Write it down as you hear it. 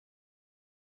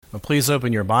Well, please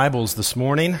open your Bibles this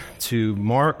morning to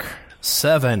Mark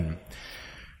 7.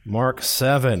 Mark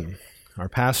 7. Our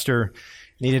pastor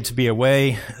needed to be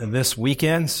away this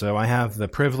weekend, so I have the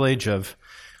privilege of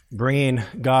bringing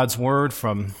God's Word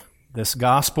from this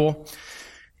gospel.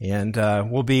 And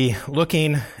we'll be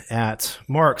looking at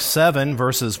Mark 7,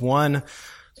 verses 1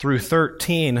 through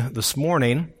 13 this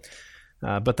morning.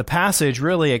 But the passage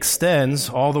really extends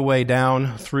all the way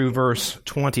down through verse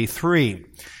 23.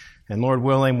 And Lord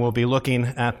willing, we'll be looking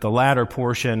at the latter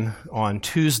portion on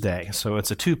Tuesday. So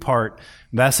it's a two-part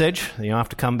message. You'll have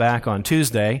to come back on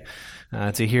Tuesday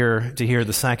to hear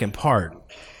the second part.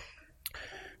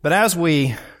 But as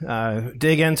we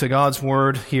dig into God's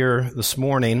Word here this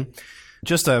morning,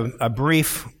 just a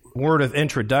brief word of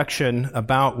introduction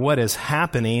about what is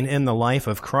happening in the life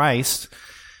of Christ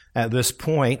at this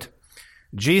point.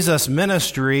 Jesus'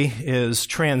 ministry is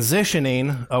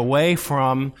transitioning away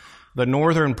from the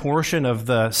northern portion of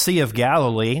the Sea of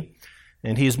Galilee,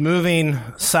 and he's moving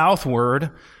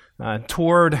southward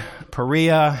toward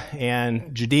Perea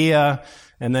and Judea,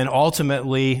 and then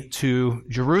ultimately to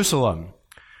Jerusalem.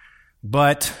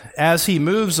 But as he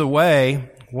moves away,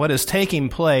 what is taking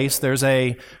place, there's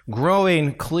a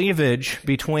growing cleavage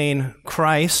between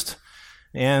Christ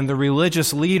and the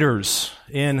religious leaders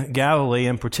in Galilee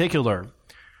in particular.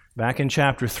 Back in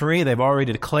chapter 3, they've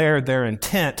already declared their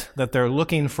intent that they're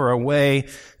looking for a way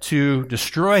to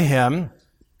destroy him,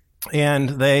 and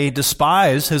they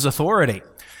despise his authority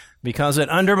because it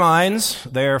undermines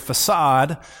their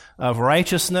facade of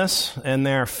righteousness and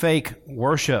their fake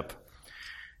worship.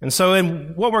 And so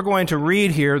in what we're going to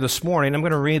read here this morning, I'm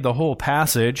going to read the whole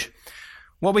passage.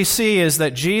 What we see is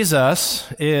that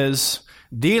Jesus is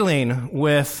dealing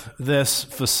with this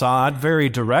facade very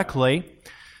directly,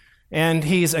 and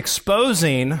he's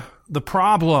exposing the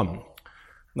problem.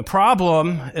 The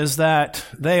problem is that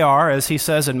they are, as he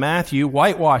says in Matthew,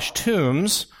 whitewashed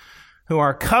tombs who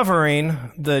are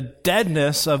covering the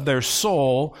deadness of their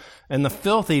soul and the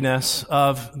filthiness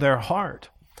of their heart.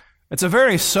 It's a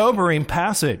very sobering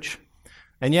passage,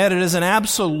 and yet it is an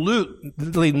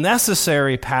absolutely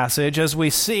necessary passage as we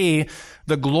see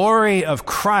the glory of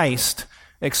Christ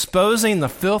exposing the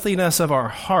filthiness of our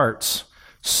hearts,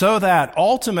 so that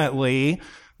ultimately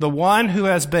the one who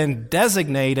has been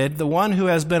designated, the one who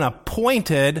has been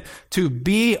appointed to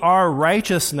be our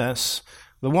righteousness,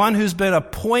 the one who's been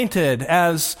appointed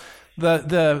as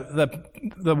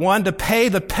the one to pay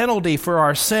the penalty for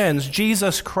our sins,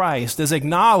 Jesus Christ, is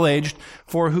acknowledged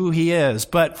for who he is.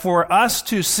 But for us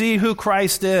to see who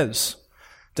Christ is,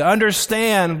 to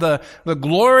understand the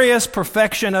glorious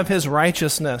perfection of his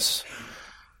righteousness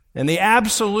and the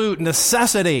absolute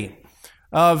necessity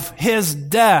of his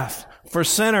death for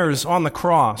sinners on the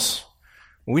cross,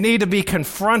 we need to be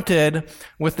confronted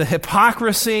with the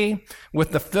hypocrisy,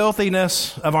 with the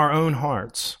filthiness of our own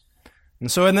hearts. And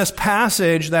so in this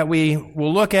passage that we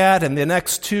will look at in the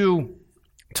next two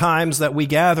times that we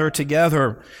gather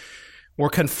together, we're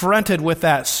confronted with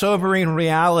that sobering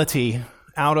reality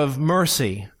out of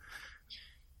mercy.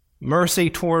 Mercy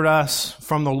toward us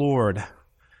from the Lord,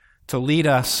 to lead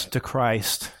us to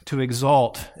Christ, to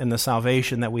exalt in the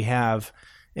salvation that we have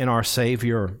in our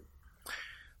Savior.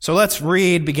 So let's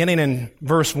read, beginning in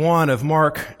verse 1 of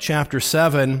Mark chapter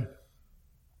 7.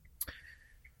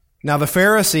 Now the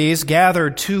Pharisees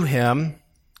gathered to him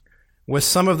with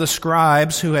some of the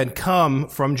scribes who had come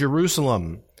from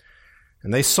Jerusalem.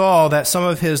 And they saw that some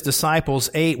of his disciples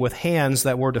ate with hands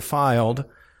that were defiled,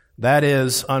 that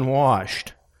is,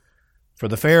 unwashed. For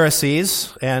the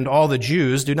Pharisees and all the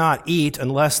Jews do not eat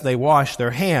unless they wash their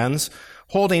hands,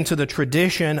 holding to the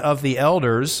tradition of the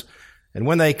elders. And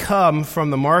when they come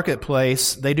from the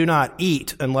marketplace, they do not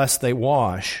eat unless they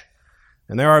wash.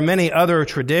 And there are many other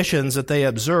traditions that they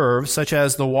observe, such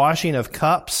as the washing of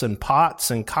cups and pots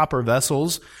and copper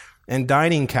vessels and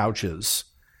dining couches.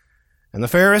 And the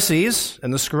Pharisees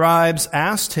and the scribes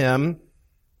asked him,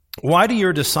 "Why do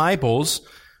your disciples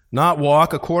not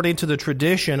walk according to the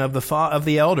tradition of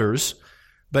the elders,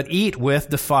 but eat with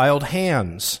defiled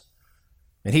hands?"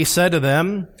 And he said to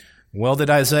them, "Well did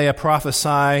Isaiah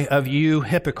prophesy of you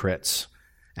hypocrites,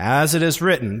 as it is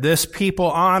written, 'This people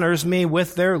honors me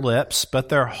with their lips, but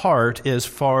their heart is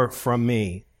far from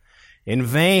me. In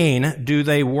vain do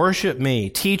they worship me,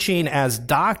 teaching as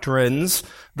doctrines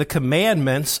the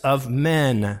commandments of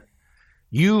men.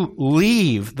 You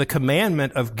leave the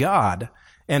commandment of God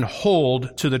and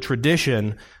hold to the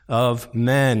tradition of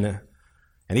men.'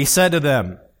 And he said to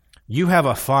them, 'You have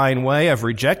a fine way of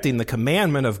rejecting the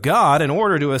commandment of God in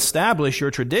order to establish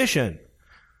your tradition.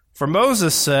 For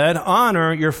Moses said,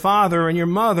 "Honor your father and your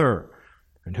mother,"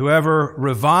 And whoever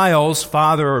reviles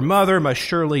father or mother must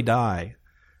surely die.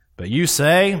 But you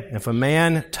say, if a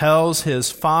man tells his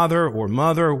father or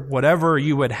mother, whatever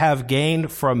you would have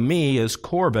gained from me is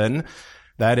Corban,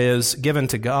 that is, given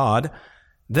to God,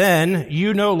 then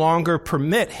you no longer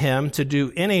permit him to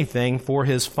do anything for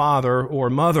his father or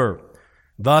mother,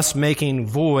 thus making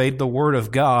void the word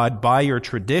of God by your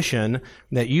tradition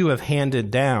that you have handed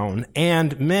down,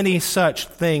 and many such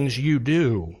things you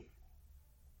do.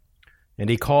 And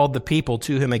he called the people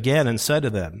to him again and said to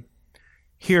them,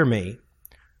 hear me,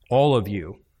 all of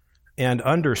you, and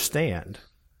understand.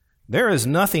 There is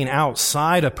nothing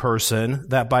outside a person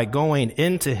that by going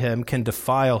into him can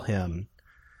defile him.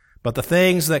 But the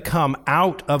things that come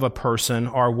out of a person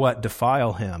are what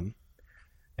defile him.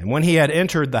 And when he had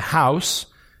entered the house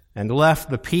and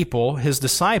left the people, his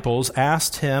disciples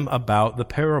asked him about the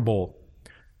parable.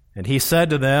 And he said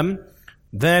to them,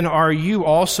 then are you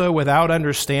also without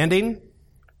understanding?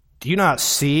 Do you not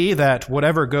see that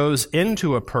whatever goes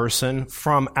into a person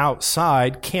from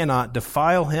outside cannot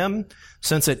defile him,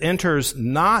 since it enters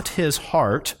not his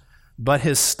heart, but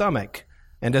his stomach,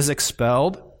 and is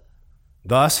expelled?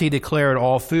 Thus he declared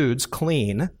all foods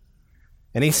clean.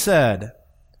 And he said,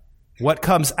 what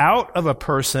comes out of a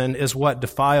person is what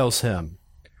defiles him.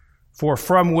 For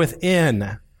from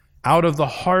within, out of the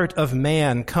heart of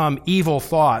man, come evil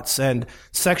thoughts and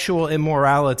sexual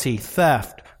immorality,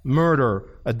 theft, murder,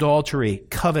 adultery,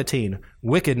 coveting,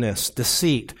 wickedness,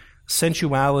 deceit,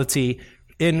 sensuality,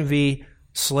 envy,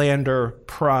 slander,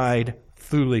 pride,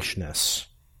 foolishness.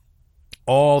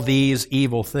 All these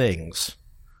evil things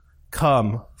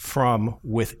come from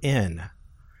within,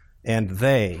 and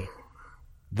they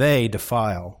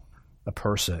defile a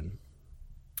person.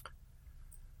 I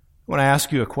want to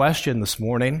ask you a question this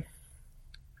morning.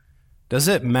 Does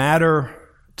it matter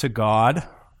to God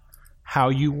how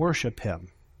you worship him?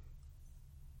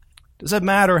 Does it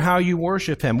matter how you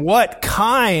worship him? What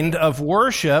kind of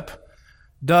worship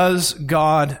does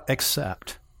God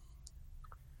accept?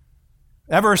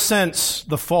 Ever since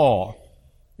the fall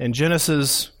in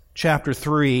Genesis chapter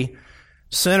 3,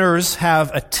 sinners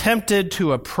have attempted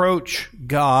to approach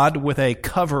God with a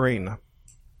covering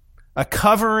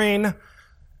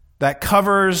that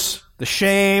covers the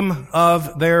shame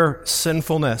of their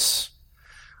sinfulness,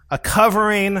 a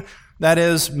covering that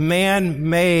is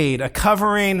man-made, a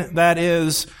covering that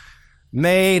is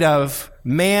made of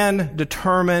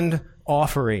man-determined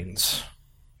offerings.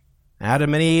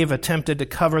 Adam and Eve attempted to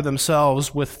cover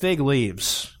themselves with fig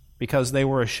leaves because they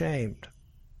were ashamed.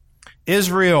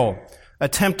 Israel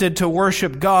attempted to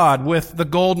worship God with the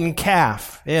golden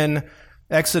calf in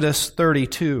Exodus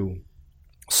 32.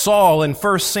 Saul in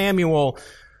 1 Samuel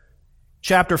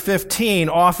chapter 15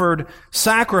 offered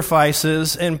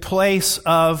sacrifices in place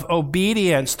of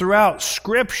obedience. Throughout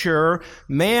Scripture,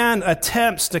 man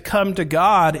attempts to come to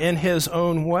God in his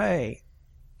own way.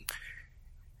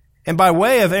 And by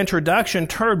way of introduction,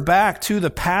 turn back to the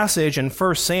passage in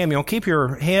 1 Samuel. Keep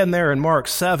your hand there in Mark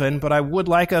 7, but I would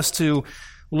like us to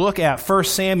look at 1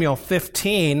 Samuel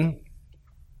 15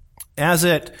 as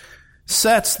it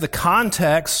sets the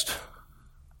context,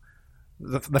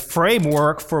 the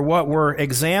framework for what we're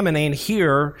examining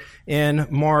here in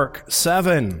Mark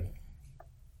 7.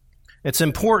 It's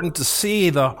important to see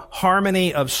the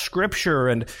harmony of Scripture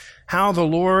and how the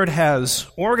Lord has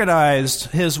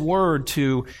organized His Word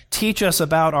to teach us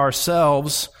about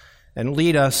ourselves and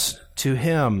lead us to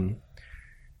Him.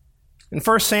 In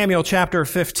 1 Samuel chapter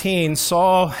 15,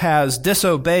 Saul has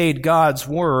disobeyed God's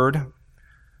Word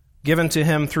given to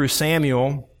him through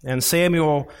Samuel, and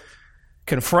Samuel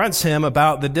confronts him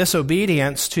about the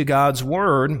disobedience to God's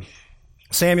Word.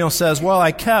 Samuel says, well,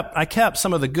 I kept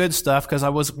some of the good stuff because I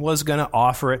was going to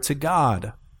offer it to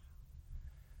God.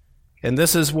 And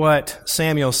this is what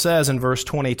Samuel says in verse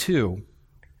 22.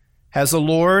 Has the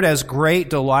Lord as great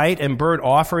delight in burnt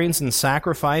offerings and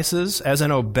sacrifices as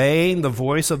in obeying the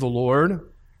voice of the Lord?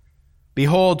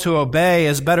 Behold, to obey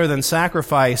is better than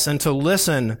sacrifice, and to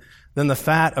listen than the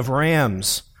fat of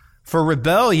rams. For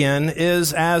rebellion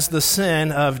is as the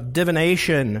sin of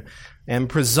divination, and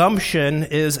presumption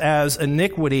is as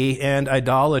iniquity and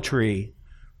idolatry.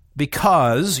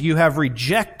 Because you have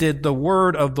rejected the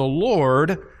word of the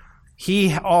Lord,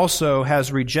 He also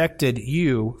has rejected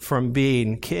you from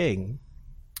being king.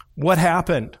 What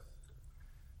happened?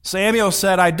 Samuel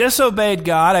said, I disobeyed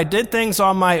God, I did things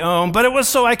on my own, but it was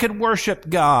so I could worship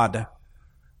God.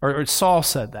 Or Saul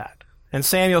said that. And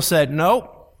Samuel said,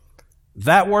 nope,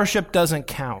 that worship doesn't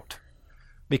count.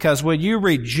 Because when you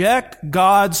reject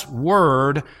God's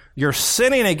word, you're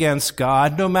sinning against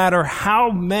God no matter how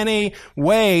many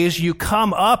ways you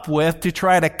come up with to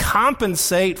try to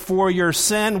compensate for your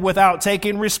sin without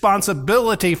taking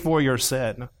responsibility for your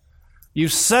sin. You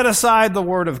set aside the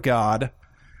word of God,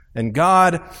 and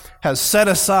God has set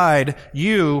aside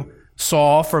you,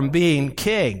 Saul, from being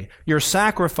king. Your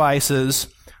sacrifices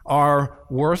are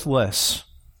worthless.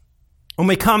 When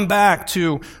we come back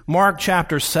to Mark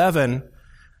chapter 7,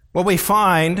 what we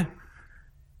find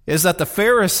is that the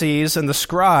Pharisees and the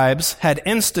scribes had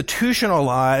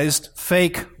institutionalized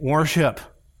fake worship.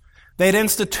 They'd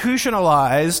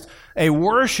institutionalized a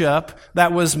worship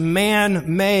that was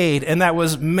man-made and that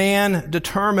was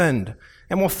man-determined.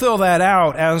 And we'll fill that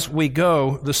out as we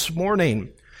go this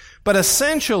morning. But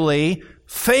essentially,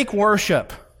 fake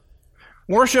worship,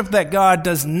 worship that God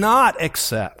does not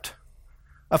accept,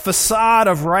 a facade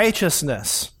of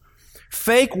righteousness.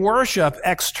 Fake worship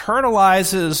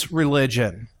externalizes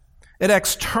religion. It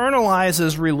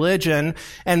externalizes religion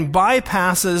and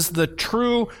bypasses the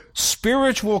true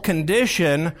spiritual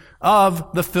condition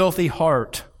of the filthy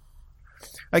heart.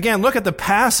 Again, look at the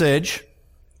passage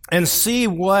and see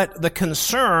what the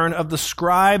concern of the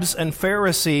scribes and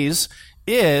Pharisees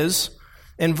is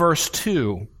in verse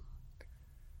 2.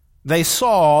 They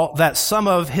saw that some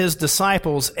of his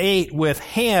disciples ate with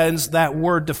hands that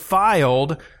were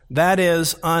defiled, that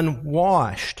is,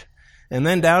 unwashed. And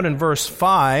then down in verse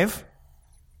 5,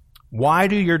 why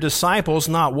do your disciples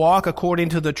not walk according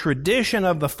to the tradition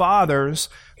of the fathers,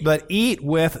 but eat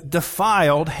with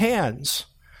defiled hands?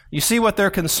 You see what their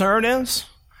concern is?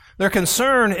 Their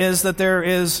concern is that there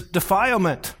is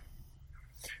defilement.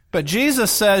 But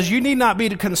Jesus says you need not be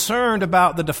concerned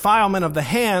about the defilement of the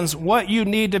hands. What you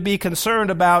need to be concerned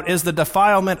about is the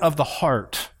defilement of the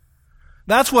heart.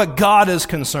 That's what God is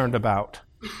concerned about.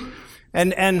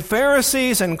 And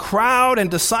Pharisees and crowd and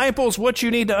disciples, what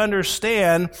you need to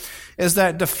understand is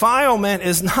that defilement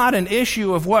is not an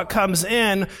issue of what comes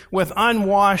in with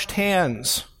unwashed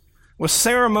hands, with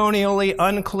ceremonially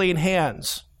unclean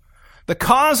hands. The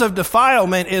cause of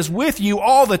defilement is with you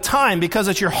all the time because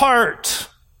it's your heart.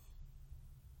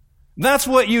 That's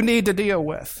what you need to deal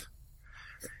with.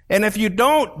 And if you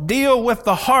don't deal with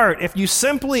the heart, if you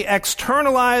simply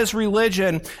externalize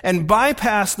religion and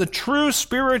bypass the true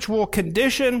spiritual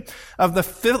condition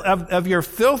of your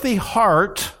filthy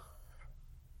heart,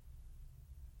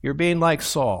 you're being like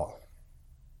Saul.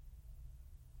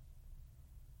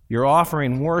 You're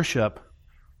offering worship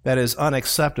that is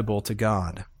unacceptable to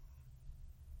God.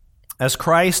 As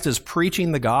Christ is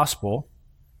preaching the gospel,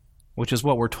 which is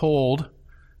what we're told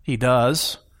he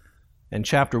does in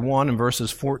chapter 1 and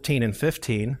verses 14 and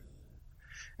 15,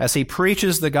 as he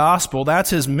preaches the gospel, that's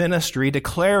his ministry,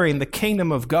 declaring the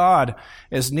kingdom of God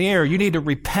is near. You need to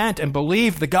repent and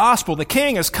believe the gospel. The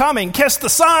king is coming. Kiss the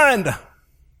Son.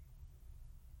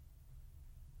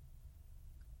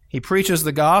 He preaches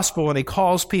the gospel and he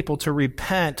calls people to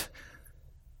repent.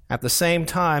 At the same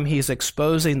time, he's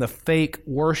exposing the fake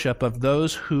worship of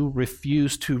those who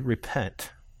refuse to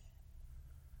repent.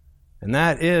 And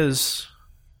that is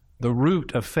the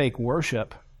root of fake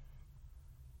worship.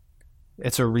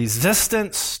 It's a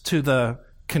resistance to the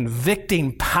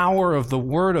convicting power of the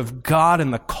Word of God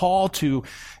and the call to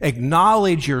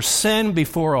acknowledge your sin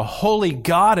before a holy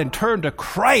God and turn to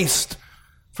Christ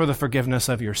for the forgiveness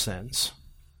of your sins.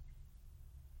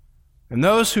 And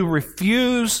those who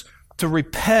refuse to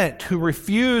repent, who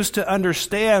refuse to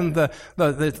understand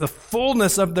the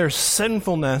fullness of their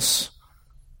sinfulness,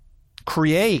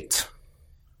 create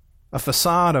a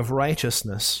facade of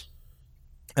righteousness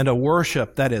and a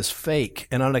worship that is fake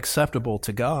and unacceptable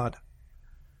to God.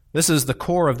 This is the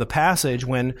core of the passage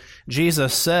when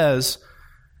Jesus says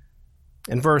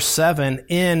in verse 7,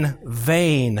 in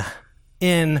vain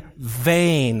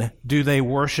do they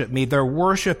worship me. Their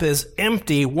worship is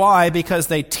empty. Why? Because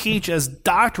they teach as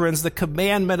doctrines the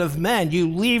commandment of men. You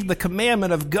leave the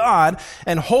commandment of God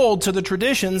and hold to the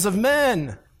traditions of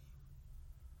men.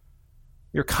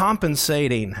 You're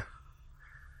compensating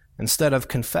instead of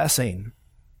confessing.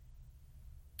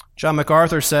 John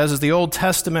MacArthur says, as the Old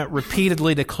Testament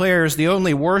repeatedly declares, the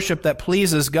only worship that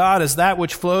pleases God is that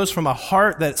which flows from a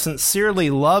heart that sincerely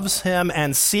loves Him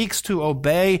and seeks to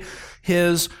obey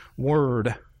His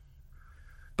word.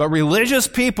 But religious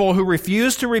people who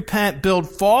refuse to repent build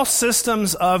false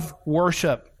systems of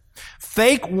worship.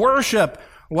 Fake worship,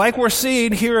 like we're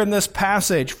seeing here in this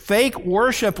passage. Fake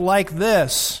worship like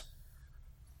this.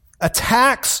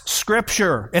 attacks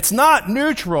Scripture. It's not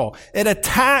neutral. It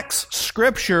attacks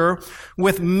Scripture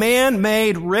with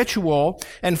man-made ritual,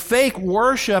 and fake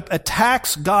worship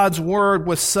attacks God's Word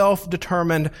with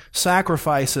self-determined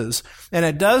sacrifices. And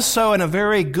it does so in a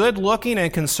very good-looking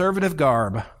and conservative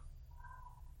garb.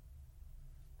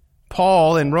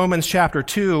 Paul, in Romans chapter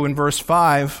 2 and verse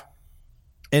 5,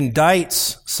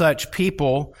 indicts such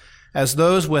people as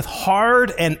those with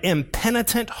hard and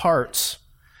impenitent hearts,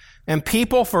 and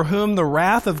people for whom the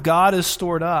wrath of God is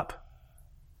stored up.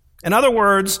 In other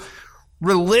words,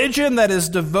 religion that is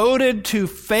devoted to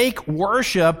fake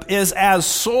worship is as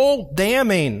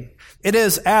soul-damning. It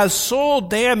is as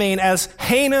soul-damning as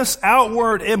heinous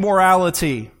outward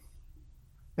immorality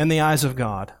in the eyes of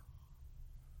God.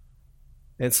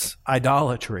 It's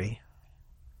idolatry.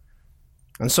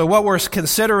 And so what we're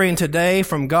considering today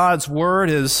from God's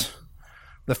Word is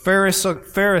the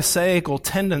Pharisaical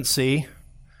tendency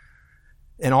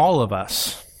in all of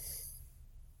us.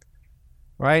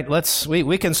 Right?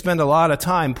 We can spend a lot of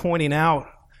time pointing out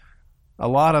a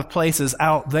lot of places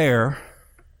out there,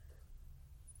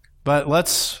 but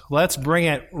let's bring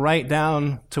it right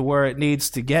down to where it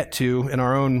needs to get to in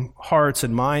our own hearts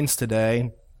and minds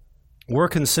today. We're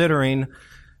considering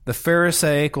the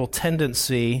Pharisaical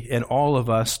tendency in all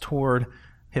of us toward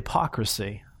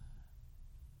hypocrisy,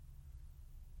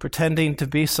 pretending to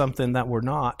be something that we're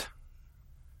not,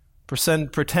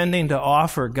 pretending to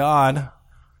offer God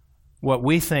what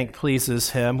we think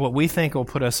pleases Him, what we think will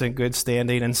put us in good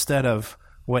standing instead of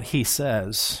what He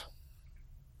says,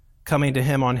 coming to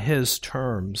Him on His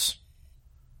terms.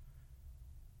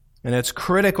 And it's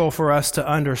critical for us to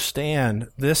understand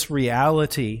this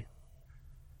reality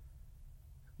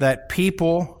that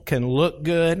people can look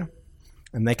good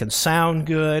and they can sound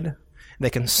good, they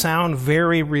can sound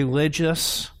very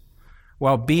religious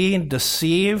while being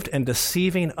deceived and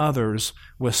deceiving others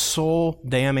with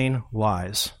soul-damning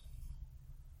lies,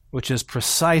 which is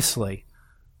precisely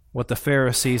what the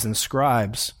Pharisees and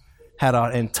scribes had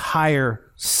an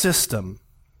entire system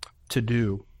to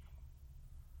do.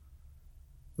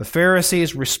 The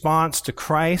Pharisees' response to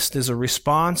Christ is a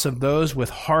response of those with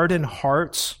hardened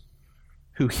hearts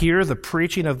who hear the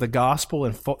preaching of the gospel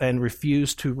and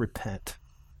refuse to repent.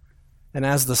 And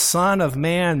as the Son of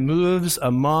Man moves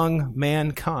among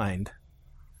mankind,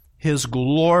 His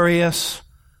glorious,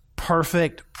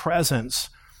 perfect presence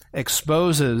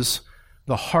exposes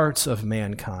the hearts of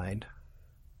mankind.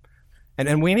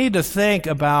 And we need to think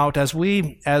about, as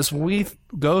we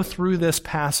go through this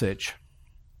passage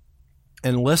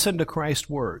and listen to Christ's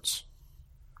words,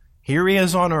 here He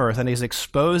is on earth and He's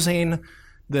exposing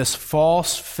this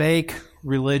false, fake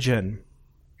religion.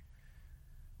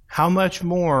 How much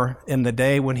more in the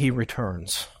day when He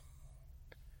returns,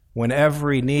 when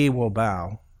every knee will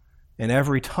bow and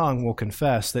every tongue will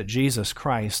confess that Jesus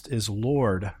Christ is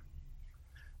Lord.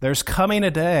 There's coming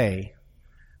a day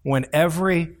when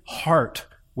every heart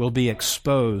will be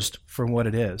exposed for what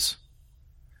it is.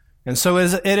 And so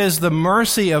it is the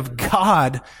mercy of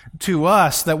God to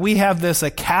us that we have this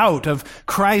account of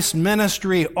Christ's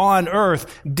ministry on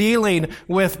earth dealing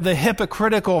with the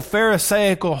hypocritical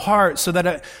Pharisaical heart, so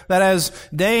that as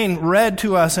Dane read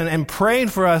to us and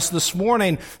prayed for us this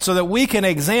morning, so that we can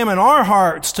examine our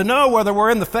hearts to know whether we're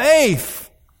in the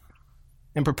faith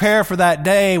and prepare for that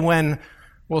day when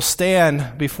we'll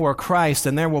stand before Christ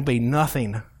and there will be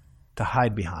nothing to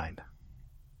hide behind.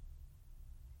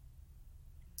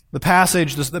 The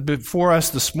passage before us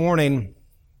this morning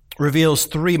reveals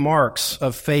three marks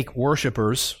of fake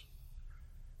worshipers.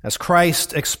 As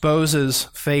Christ exposes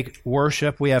fake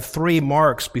worship, we have three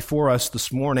marks before us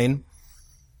this morning.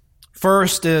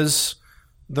 First is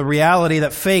the reality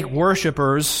that fake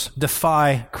worshipers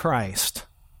defy Christ.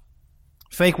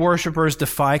 Fake worshipers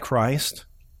defy Christ.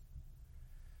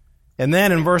 And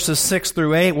then in verses 6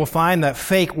 through 8, we'll find that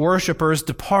fake worshipers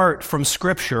depart from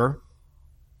Scripture.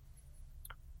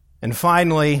 And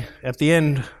finally, at the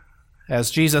end, as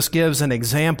Jesus gives an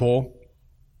example,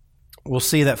 we'll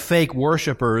see that fake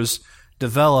worshipers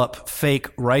develop fake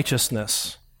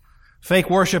righteousness. Fake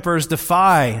worshipers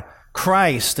defy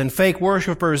Christ, and fake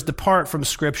worshipers depart from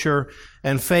Scripture,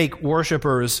 and fake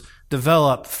worshipers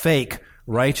develop fake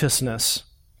righteousness.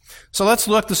 So let's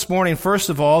look this morning, first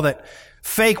of all, that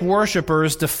fake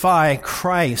worshipers defy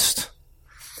Christ.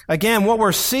 Again, what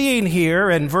we're seeing here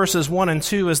in verses 1 and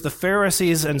 2 is the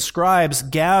Pharisees and scribes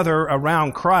gather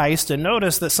around Christ. And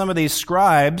notice that some of these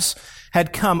scribes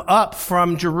had come up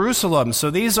from Jerusalem. So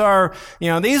these are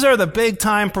the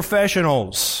big-time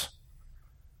professionals.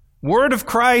 Word of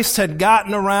Christ had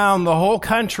gotten around the whole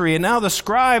country, and now the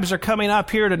scribes are coming up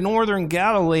here to northern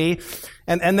Galilee,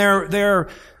 and they're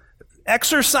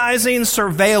exercising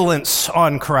surveillance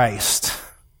on Christ.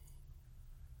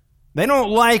 They don't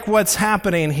like what's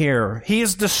happening here.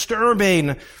 He's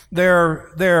disturbing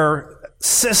their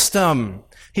system.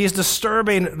 He's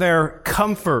disturbing their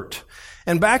comfort.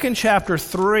 And back in chapter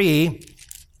 3,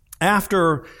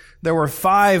 after there were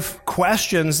 5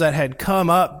 questions that had come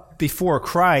up before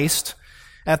Christ,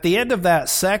 at the end of that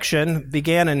section,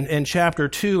 began in chapter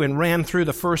 2 and ran through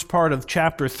the first part of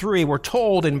chapter 3, we're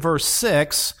told in verse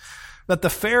 6 that the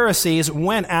Pharisees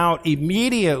went out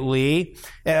immediately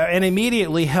and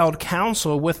immediately held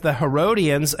counsel with the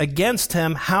Herodians against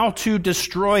him, how to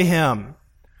destroy him.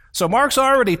 So Mark's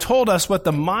already told us what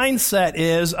the mindset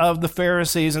is of the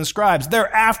Pharisees and scribes.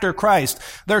 They're after Christ.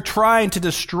 They're trying to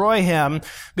destroy him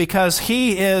because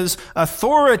he is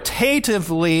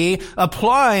authoritatively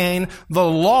applying the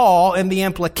law and the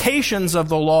implications of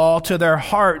the law to their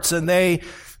hearts, and they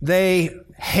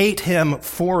hate him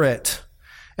for it.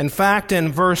 In fact,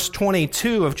 in verse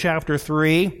 22 of chapter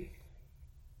 3,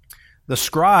 the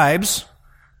scribes,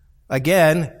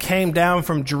 again, came down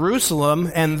from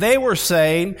Jerusalem, and they were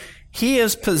saying, he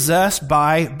is possessed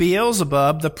by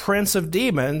Beelzebub, the prince of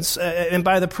demons, and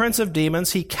by the prince of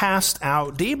demons he cast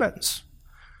out demons.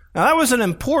 Now that was an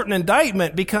important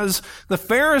indictment because the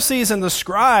Pharisees and the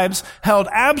scribes held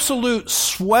absolute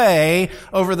sway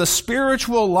over the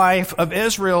spiritual life of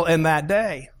Israel in that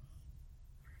day.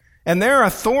 And their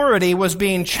authority was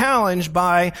being challenged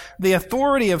by the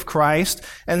authority of Christ,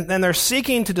 and they're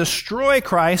seeking to destroy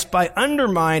Christ by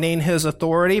undermining his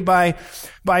authority, by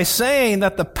saying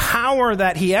that the power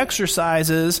that he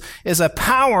exercises is a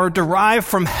power derived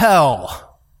from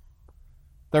hell.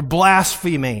 They're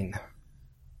blaspheming.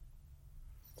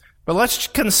 But let's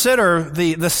consider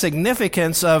the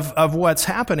significance of what's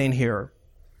happening here.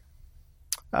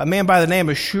 A man by the name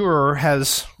of Schur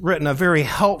has written a very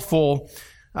helpful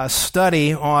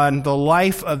study on the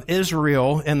life of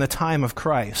Israel in the time of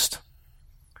Christ.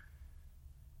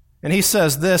 And he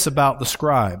says this about the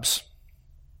scribes.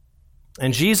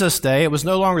 In Jesus' day, it was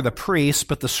no longer the priests,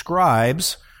 but the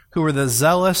scribes who were the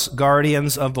zealous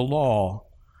guardians of the law.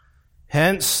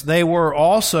 Hence, they were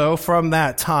also from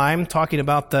that time, talking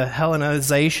about the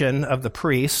Hellenization of the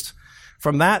priest,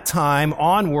 from that time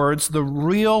onwards, the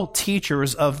real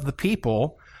teachers of the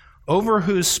people, over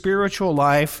whose spiritual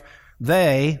life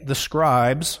they, the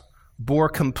scribes, bore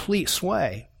complete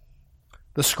sway.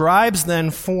 The scribes then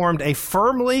formed a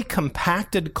firmly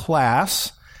compacted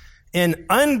class in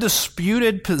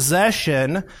undisputed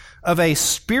possession of a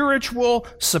spiritual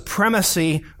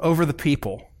supremacy over the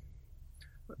people.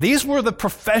 These were the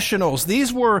professionals.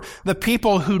 These were the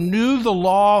people who knew the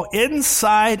law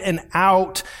inside and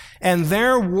out, and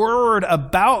their word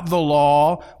about the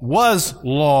law was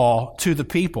law to the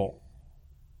people.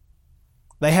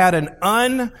 They had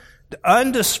an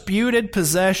undisputed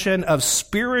possession of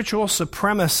spiritual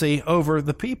supremacy over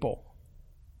the people.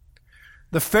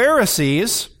 The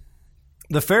Pharisees,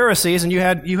 and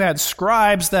you had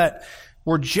scribes that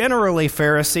were generally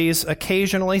Pharisees,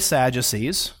 occasionally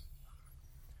Sadducees.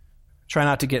 Try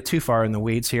not to get too far in the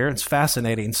weeds here. It's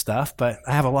fascinating stuff, but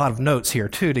I have a lot of notes here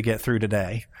too to get through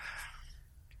today.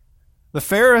 The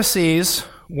Pharisees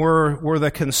were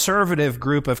the conservative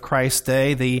group of Christ's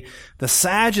day. The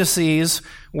Sadducees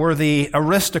were the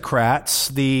aristocrats,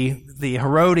 the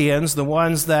Herodians, the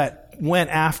ones that went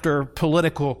after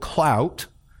political clout.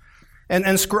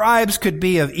 And scribes could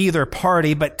be of either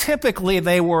party, but typically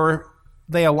they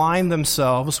aligned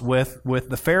themselves with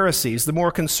the Pharisees, the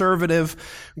more conservative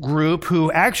group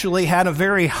who actually had a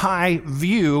very high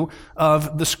view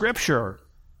of the Scripture.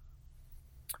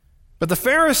 But the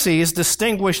Pharisees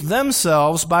distinguished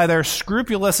themselves by their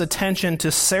scrupulous attention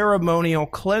to ceremonial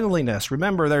cleanliness.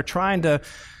 Remember, they're trying to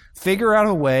figure out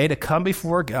a way to come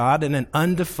before God in an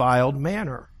undefiled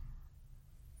manner.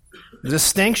 The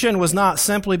distinction was not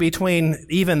simply between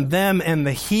even them and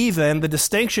the heathen. The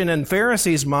distinction in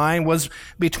Pharisees' mind was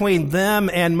between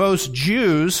them and most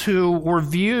Jews who were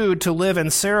viewed to live in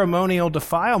ceremonial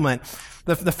defilement.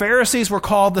 The Pharisees were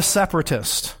called the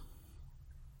separatists.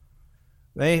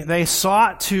 They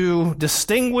sought to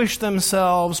distinguish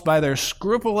themselves by their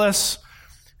scrupulous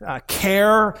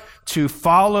care to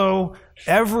follow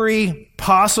every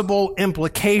possible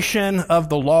implication of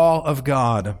the law of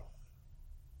God.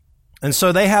 And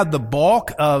so they had the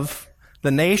bulk of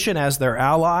the nation as their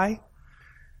ally.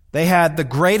 They had the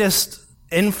greatest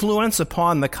influence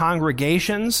upon the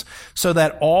congregations so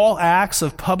that all acts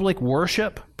of public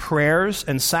worship, prayers,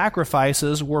 and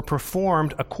sacrifices were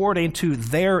performed according to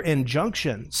their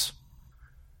injunctions.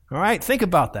 All right, think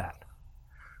about that.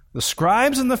 The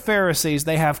scribes and the Pharisees,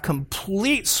 they have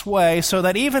complete sway so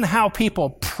that even how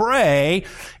people pray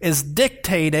is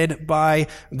dictated by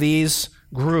these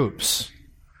groups.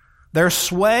 Their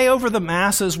sway over the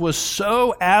masses was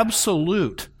so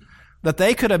absolute that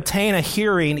they could obtain a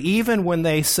hearing even when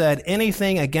they said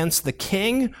anything against the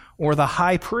king or the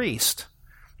high priest.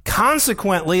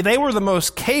 Consequently, they were the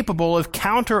most capable of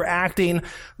counteracting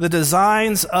the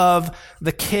designs of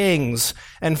the kings.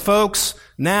 And folks,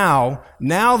 now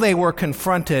they were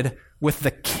confronted with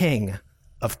the King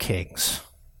of Kings.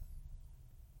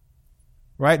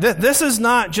 Right? This is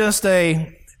not just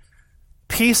a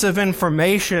piece of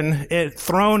information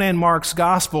thrown in Mark's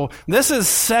gospel. This is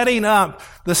setting up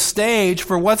the stage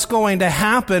for what's going to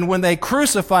happen when they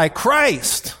crucify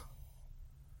Christ.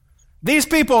 These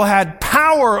people had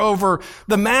power over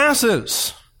the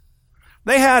masses.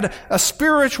 They had a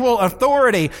spiritual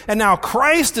authority, and now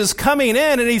Christ is coming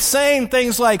in and he's saying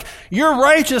things like, your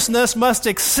righteousness must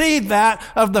exceed that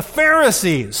of the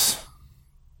Pharisees.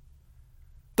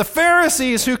 The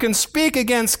Pharisees who can speak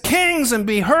against kings and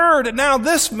be heard, and now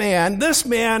this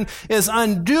man is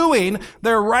undoing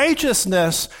their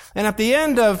righteousness. And at the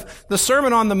end of the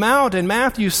Sermon on the Mount in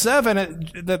Matthew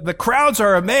 7, the crowds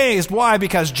are amazed. Why?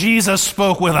 Because Jesus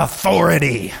spoke with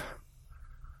authority.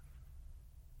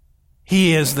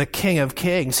 He is the King of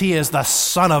Kings. He is the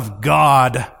Son of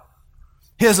God.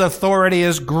 His authority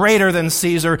is greater than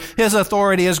Caesar. His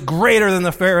authority is greater than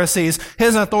the Pharisees.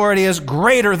 His authority is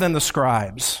greater than the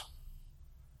scribes.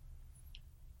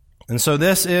 And so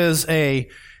this is a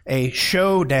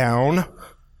showdown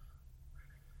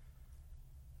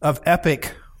of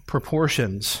epic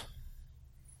proportions.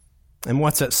 And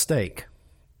what's at stake?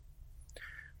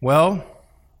 Well,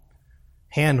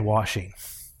 hand washing.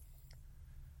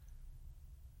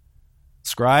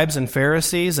 Scribes and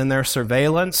Pharisees and their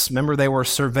surveillance. Remember, they were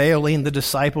surveilling the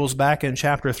disciples back in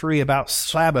chapter 3 about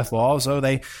Sabbath laws. Oh,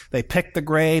 they picked the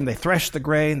grain, they threshed the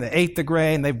grain, they ate the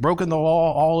grain, they've broken the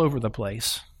law all over the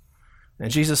place. And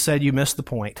Jesus said, you missed the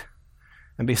point.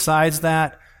 And besides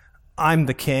that, I'm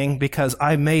the king because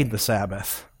I made the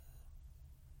Sabbath.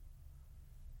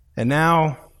 And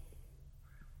now,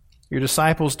 your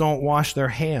disciples don't wash their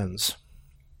hands.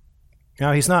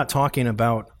 Now, he's not talking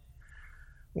about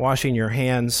washing your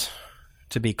hands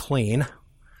to be clean.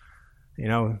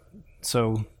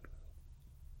 So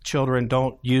children,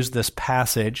 don't use this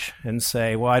passage and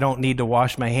say, well, I don't need to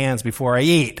wash my hands before I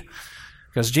eat.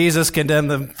 Because Jesus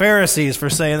condemned the Pharisees for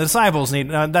saying the disciples need.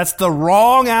 That's the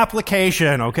wrong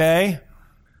application, okay?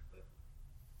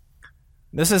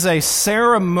 This is a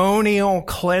ceremonial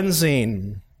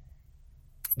cleansing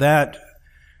that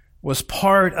was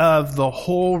part of the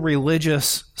whole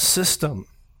religious system.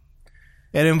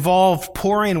 It involved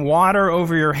pouring water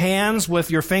over your hands with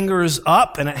your fingers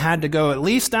up, and it had to go at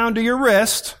least down to your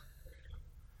wrist.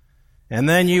 And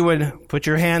then you would put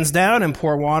your hands down and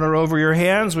pour water over your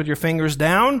hands with your fingers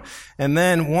down. And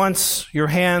then once your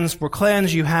hands were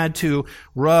cleansed, you had to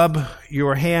rub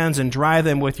your hands and dry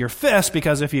them with your fist,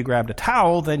 because if you grabbed a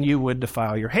towel, then you would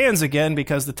defile your hands again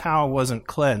because the towel wasn't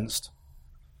cleansed.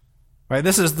 Right?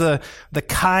 This is the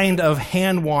kind of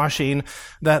hand washing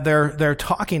that they're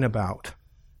talking about.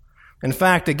 In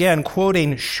fact, again,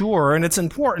 quoting Schur, and it's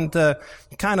important to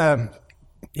kind of,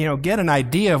 get an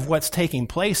idea of what's taking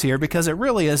place here because it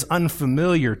really is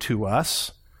unfamiliar to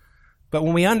us. But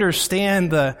when we understand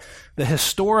the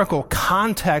historical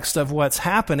context of what's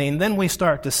happening, then we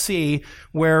start to see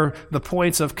where the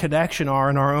points of connection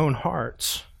are in our own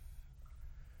hearts.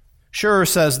 Schur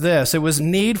says this, it was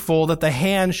needful that the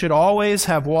hands should always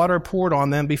have water poured on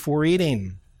them before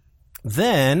eating.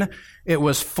 Then it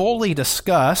was fully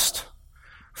discussed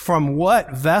from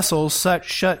what vessels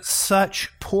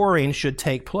such pouring should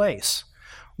take place,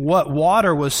 what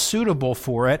water was suitable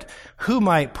for it, who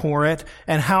might pour it,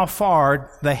 and how far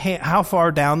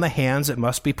down the hands it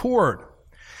must be poured.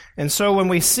 And so when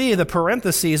we see the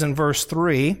parentheses in verse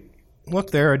 3,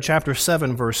 look there in chapter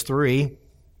 7, verse 3,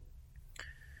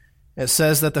 it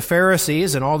says that the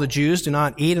Pharisees and all the Jews do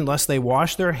not eat unless they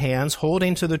wash their hands,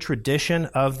 holding to the tradition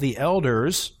of the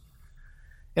elders.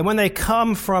 And when they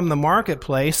come from the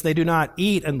marketplace, they do not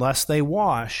eat unless they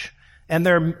wash. And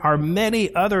there are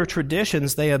many other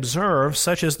traditions they observe,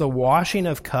 such as the washing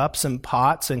of cups and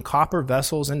pots and copper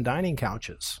vessels and dining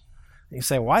couches. And you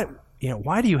say, why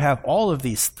do you have all of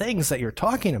these things that you're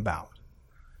talking about?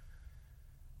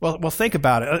 Well, think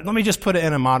about it. Let me just put it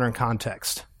in a modern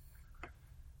context.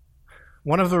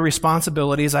 One of the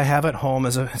responsibilities I have at home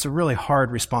is it's a really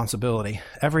hard responsibility.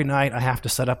 Every night I have to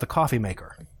set up the coffee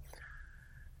maker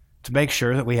to make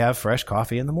sure that we have fresh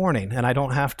coffee in the morning. And I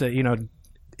don't have to,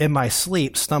 in my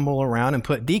sleep, stumble around and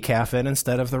put decaf in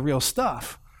instead of the real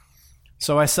stuff.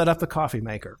 So I set up the coffee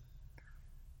maker.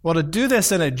 Well, to do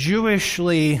this in a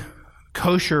Jewishly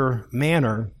kosher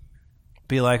manner,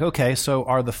 be like, okay, so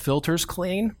are the filters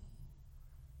clean?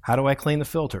 How do I clean the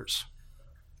filters?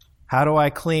 How do I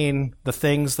clean the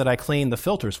things that I clean the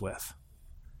filters with?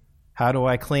 How do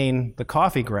I clean the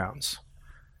coffee grounds?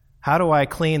 How do I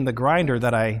clean the grinder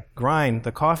that I grind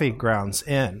the coffee grounds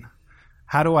in?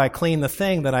 How do I clean the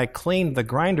thing that I clean the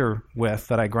grinder with,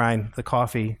 that I grind the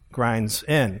coffee beans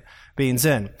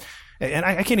in? And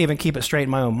I can't even keep it straight in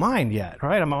my own mind yet,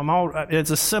 right? It's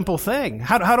a simple thing.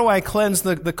 How do I cleanse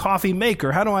the coffee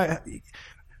maker?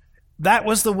 That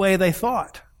was the way they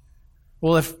thought.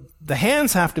 Well, if the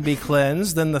hands have to be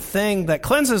cleansed, then the thing that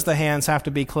cleanses the hands have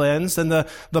to be cleansed, and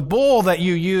the bowl that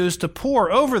you use to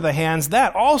pour over the hands,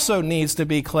 that also needs to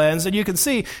be cleansed. And you can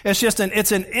see it's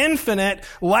an infinite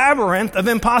labyrinth of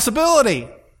impossibility.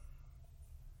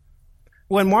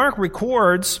 When Mark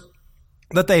records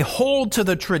that they hold to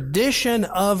the tradition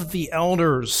of the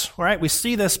elders, right? We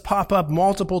see this pop up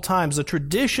multiple times, the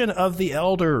tradition of the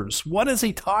elders. What is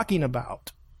he talking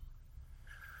about?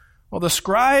 Well, the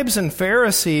scribes and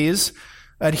Pharisees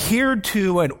adhered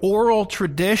to an oral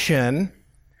tradition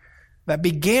that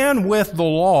began with the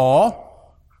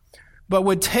law, but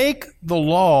would take the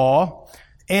law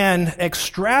and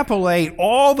extrapolate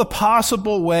all the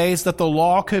possible ways that the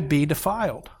law could be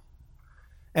defiled.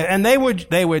 And they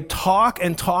would talk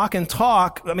and talk and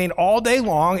talk. I mean, all day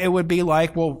long. It would be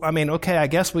like, well, I mean, okay, I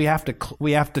guess we have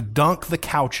to dunk the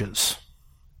couches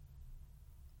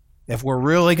if we're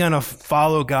really going to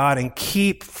follow God and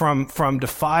keep from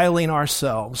defiling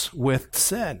ourselves with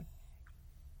sin.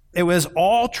 It was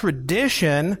all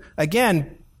tradition,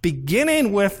 again,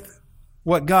 beginning with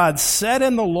what God said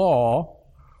in the law,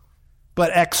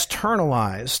 but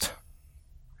externalized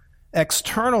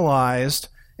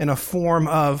in a form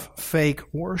of fake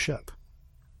worship.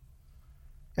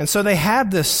 And so they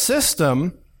had this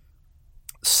system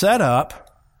set up,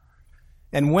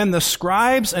 and when the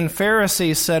scribes and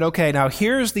Pharisees said, okay, now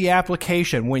here's the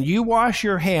application. When you wash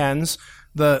your hands,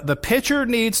 the pitcher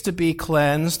needs to be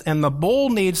cleansed, and the bowl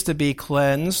needs to be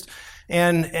cleansed,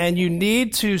 and you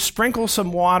need to sprinkle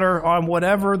some water on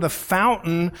whatever the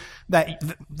fountain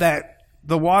that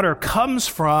the water comes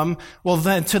from. Well,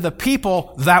 then to the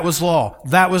people, that was law.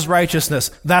 That was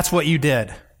righteousness. That's what you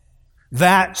did.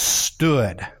 That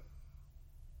stood.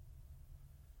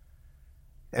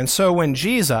 And so when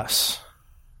Jesus,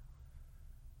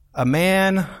 a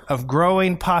man of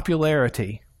growing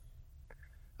popularity,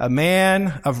 a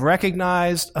man of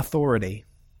recognized authority,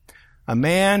 a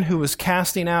man who was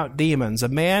casting out demons, a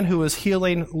man who was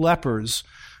healing lepers,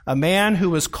 a man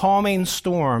who was calming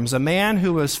storms, a man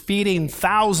who was feeding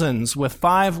thousands with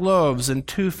 5 loaves and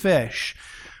 2 fish,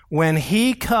 when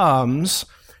he comes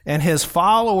and his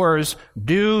followers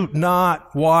do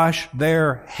not wash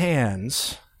their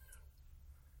hands,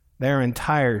 their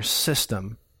entire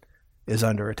system is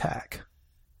under attack.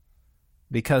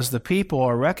 Because the people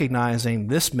are recognizing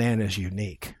this man is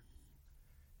unique.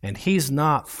 And he's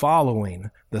not following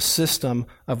the system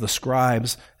of the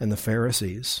scribes and the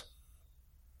Pharisees.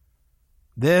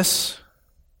 This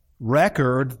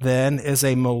record, then, is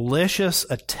a malicious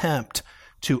attempt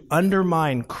to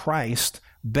undermine Christ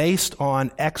based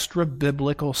on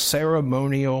extra-biblical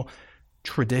ceremonial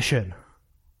tradition.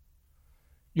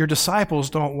 Your disciples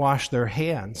don't wash their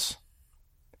hands.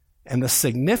 And the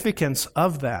significance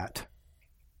of that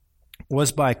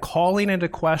was by calling into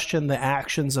question the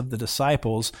actions of the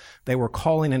disciples, they were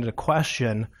calling into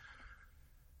question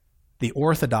the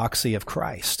orthodoxy of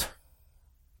Christ,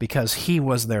 because he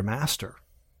was their master.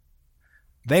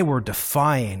 They were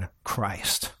defying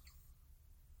Christ.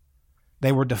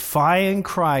 They were defying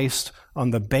Christ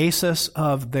on the basis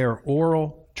of their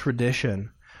oral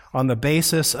tradition, on the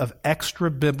basis of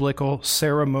extra-biblical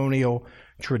ceremonial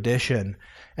tradition.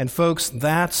 And folks,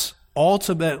 that's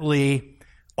ultimately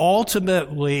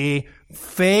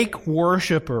fake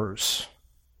worshipers.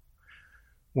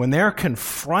 When they're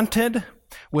confronted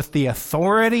with the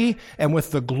authority and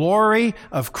with the glory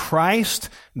of Christ,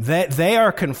 they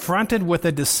are confronted with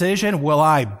a decision: will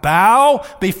I bow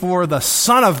before the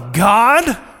Son of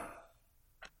God,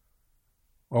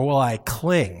 or will I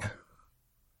cling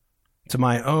to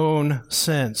my own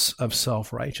sense of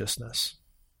self-righteousness?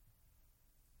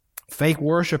 Fake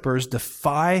worshipers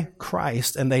defy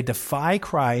Christ, and they defy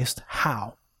Christ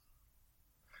how?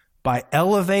 By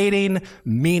elevating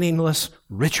meaningless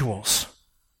rituals.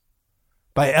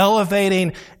 By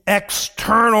elevating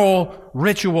external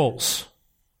rituals.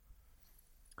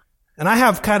 And I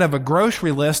have kind of a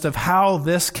grocery list of how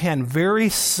this can very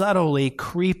subtly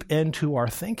creep into our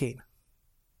thinking.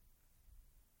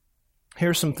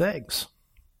 Here's some things.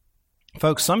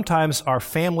 Folks, sometimes our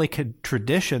family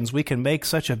traditions, we can make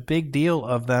such a big deal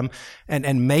of them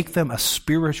and make them a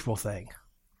spiritual thing.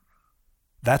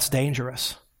 That's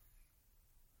dangerous.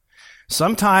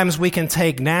 Sometimes we can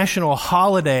take national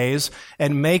holidays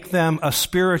and make them a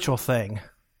spiritual thing.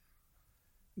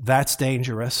 That's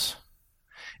dangerous.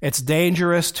 It's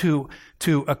dangerous to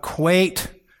equate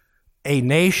a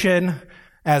nation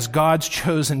as God's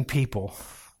chosen people.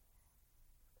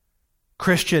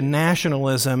 Christian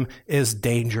nationalism is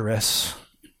dangerous.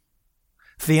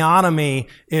 Theonomy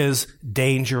is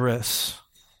dangerous.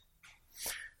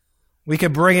 We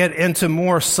could bring it into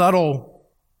more subtle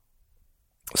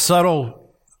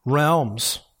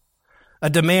realms. A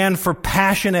demand for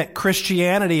passionate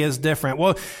Christianity is different.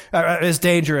 Is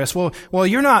dangerous. Well,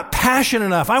 you're not passionate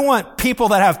enough. I want people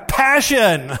that have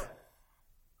passion.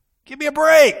 Give me a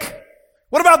break.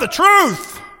 What about the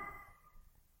truth?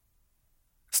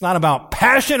 It's not about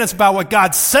passion. It's about what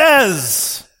God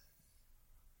says.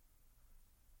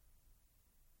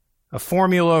 A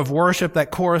formula of worship that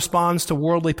corresponds to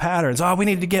worldly patterns. We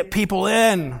need to get people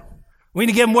in. We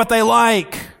need to give them what they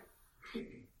like.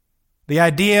 The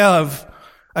idea of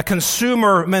a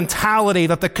consumer mentality,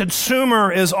 that the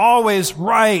consumer is always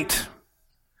right.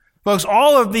 Folks,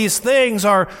 all of these things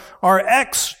are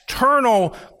external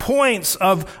points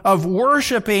of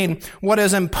worshiping what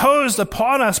is imposed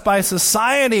upon us by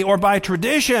society or by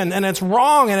tradition, and it's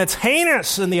wrong and it's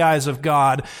heinous in the eyes of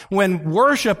God when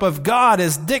worship of God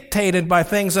is dictated by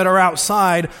things that are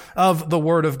outside of the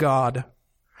Word of God.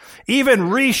 Even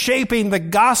reshaping the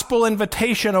gospel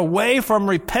invitation away from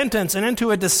repentance and into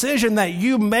a decision that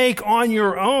you make on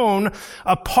your own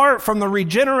apart from the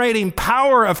regenerating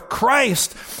power of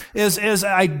Christ is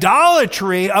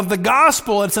idolatry of the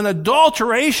gospel. It's an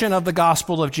adulteration of the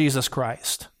gospel of Jesus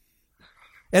Christ.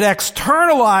 It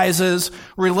externalizes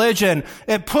religion.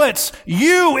 It puts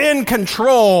you in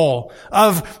control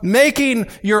of making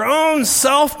your own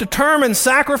self-determined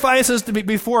sacrifices to be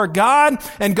before God,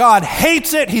 and God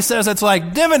hates it. He says it's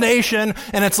like divination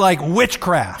and it's like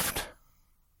witchcraft.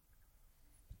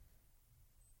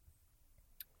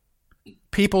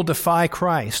 People defy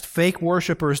Christ. Fake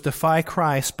worshipers defy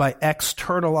Christ by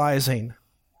externalizing,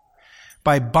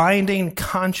 by binding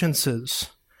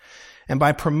consciences, and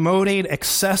by promoting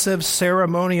excessive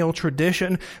ceremonial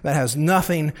tradition that has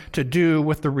nothing to do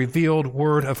with the revealed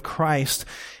word of Christ.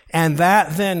 And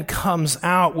that then comes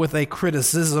out with a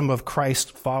criticism of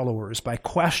Christ's followers by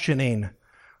questioning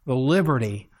the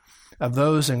liberty of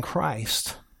those in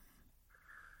Christ.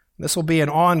 This will be an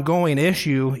ongoing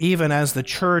issue even as the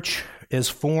church is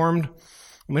formed.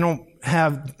 We don't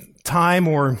have time,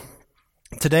 or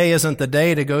today isn't the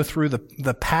day to go through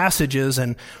the passages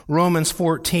in Romans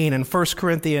 14 and 1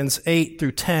 Corinthians 8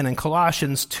 through 10 and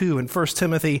Colossians 2 and 1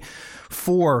 Timothy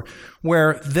 4,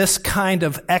 where this kind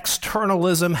of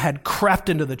externalism had crept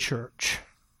into the church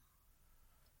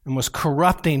and was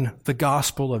corrupting the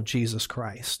gospel of Jesus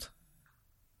Christ.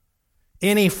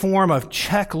 Any form of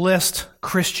checklist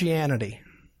Christianity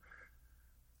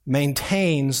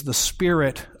maintains the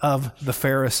spirit of the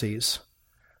Pharisees.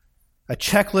 A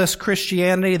checklist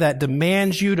Christianity that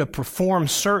demands you to perform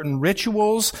certain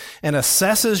rituals and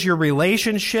assesses your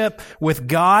relationship with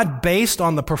God based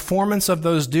on the performance of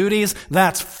those duties,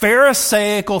 that's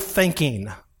Pharisaical thinking.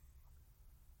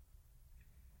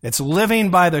 It's living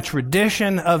by the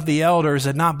tradition of the elders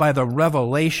and not by the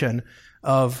revelation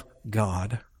of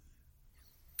God.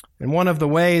 And one of the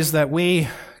ways that we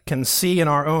can see in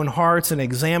our own hearts and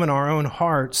examine our own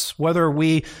hearts whether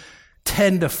we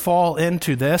tend to fall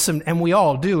into this, and we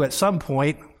all do at some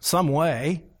point, some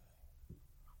way.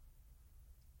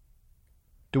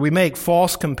 Do we make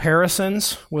false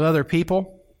comparisons with other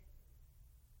people?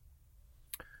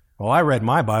 Well, I read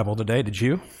my Bible today, did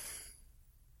you?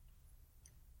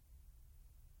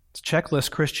 It's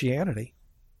checklist Christianity.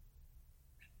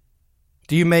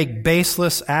 Do you make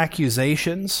baseless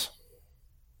accusations?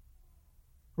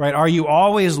 Right? Are you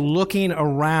always looking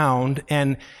around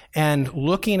and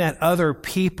looking at other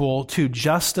people to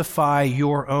justify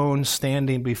your own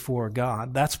standing before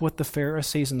God? That's what the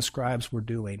Pharisees and scribes were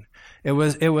doing. It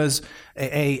was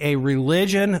a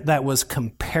religion that was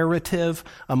comparative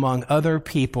among other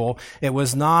people. It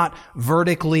was not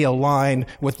vertically aligned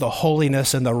with the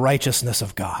holiness and the righteousness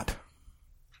of God.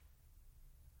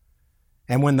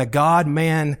 And when the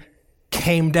God-man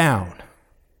came down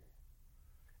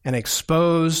and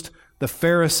exposed the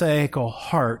Pharisaical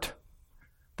heart,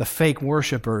 the fake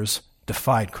worshipers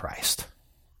defied Christ.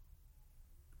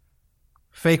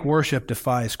 Fake worship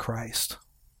defies Christ.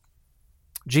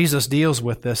 Jesus deals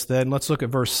with this then. Let's look at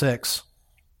verse 6.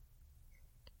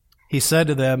 He said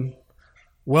to them,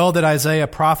 "Well did Isaiah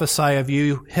prophesy of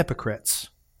you hypocrites.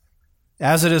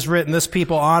 As it is written, this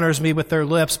people honors me with their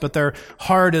lips, but their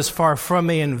heart is far from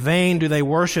me. In vain do they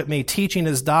worship me, teaching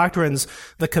as doctrines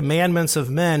the commandments of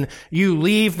men. You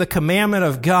leave the commandment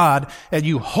of God, and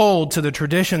you hold to the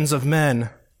traditions of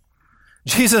men."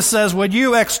 Jesus says, when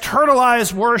you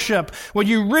externalize worship, when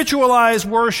you ritualize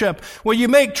worship, when you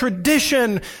make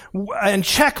tradition and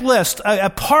checklist a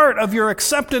part of your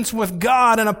acceptance with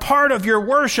God and a part of your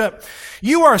worship,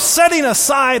 you are setting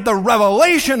aside the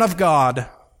revelation of God.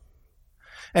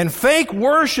 And fake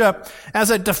worship, as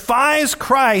it defies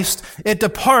Christ, it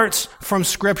departs from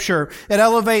Scripture. It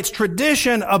elevates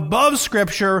tradition above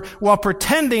Scripture while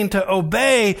pretending to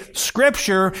obey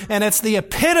Scripture, and it's the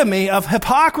epitome of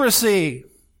hypocrisy.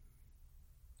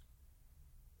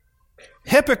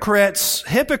 Hypocrites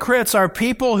are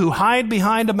people who hide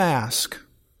behind a mask.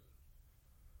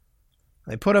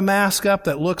 They put a mask up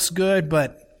that looks good,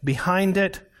 but behind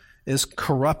it is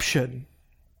corruption.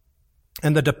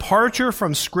 And the departure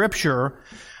from Scripture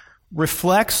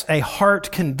reflects a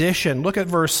heart condition. Look at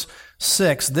verse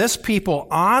 6. This people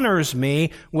honors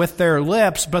me with their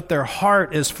lips, but their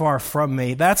heart is far from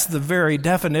me. That's the very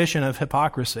definition of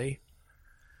hypocrisy.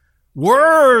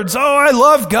 Words. Oh, I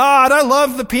love God. I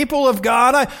love the people of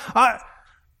God.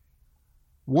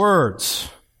 Words.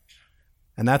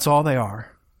 And that's all they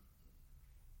are.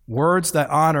 Words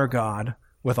that honor God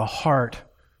with a heart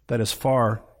that is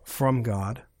far from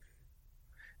God.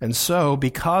 And so,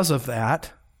 because of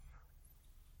that,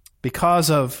 because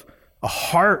of a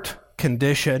heart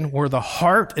condition where the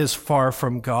heart is far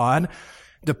from God,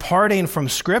 departing from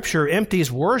Scripture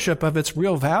empties worship of its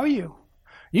real value.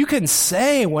 You can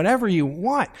say whatever you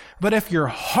want, but if your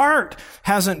heart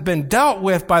hasn't been dealt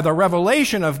with by the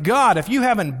revelation of God, if you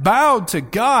haven't bowed to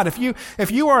God, if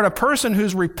you are a person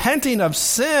who's repenting of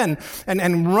sin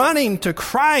and running to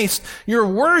Christ, your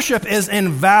worship is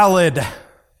invalid.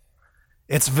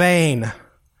 It's vain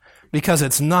because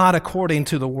it's not according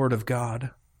to the Word of God.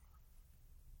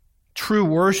 True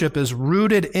worship is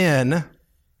rooted in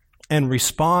and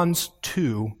responds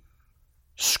to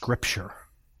Scripture.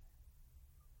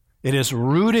 It is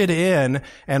rooted in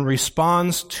and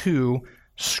responds to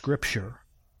Scripture.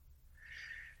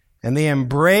 And the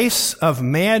embrace of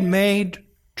man-made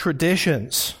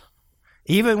traditions,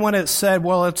 even when it's said,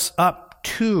 well, it's up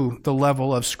to the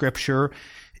level of Scripture,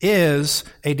 is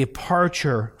a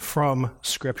departure from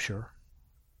Scripture.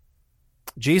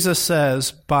 Jesus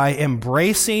says, by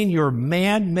embracing your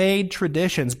man-made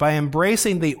traditions, by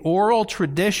embracing the oral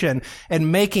tradition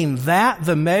and making that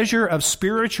the measure of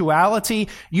spirituality,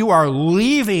 you are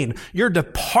leaving, you're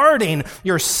departing,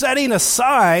 you're setting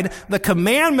aside the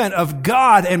commandment of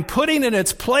God and putting in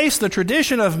its place the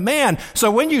tradition of man.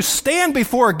 So when you stand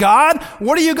before God,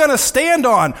 what are you going to stand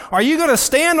on? Are you going to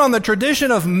stand on the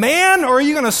tradition of man, or are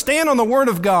you going to stand on the Word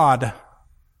of God?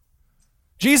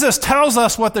 Jesus tells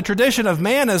us what the tradition of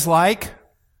man is like.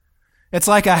 It's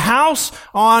like a house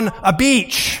on a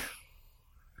beach,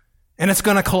 and it's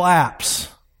going to collapse.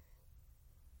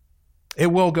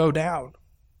 It will go down.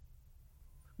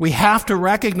 We have to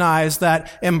recognize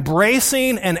that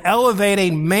embracing and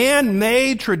elevating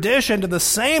man-made tradition to the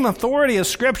same authority as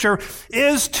Scripture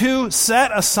is to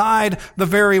set aside the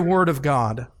very Word of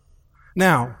God.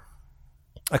 Now,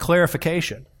 a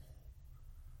clarification.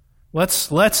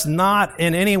 Let's not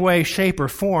in any way, shape, or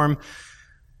form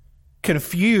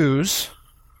confuse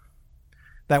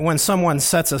that when someone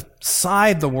sets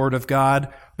aside the Word of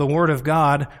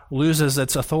God loses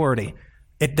its authority.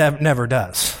 It never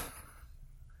does.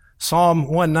 Psalm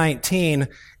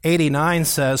 119:89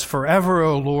 says, "Forever,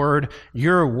 O Lord,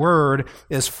 your word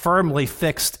is firmly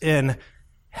fixed in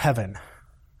heaven."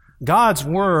 God's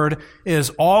word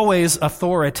is always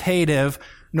authoritative,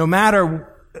 no matter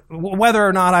whether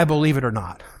or not I believe it or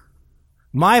not.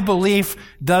 My belief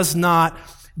does not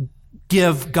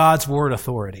give God's word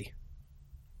authority.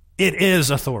 It is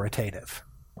authoritative.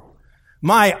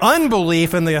 My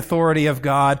unbelief in the authority of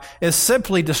God is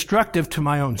simply destructive to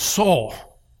my own soul.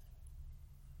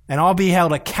 And I'll be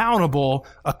held accountable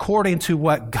according to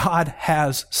what God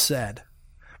has said.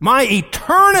 My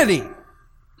eternity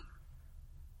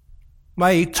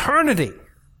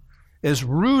is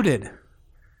rooted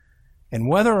in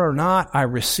whether or not I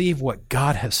receive what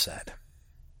God has said.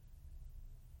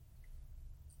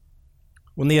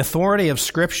 When the authority of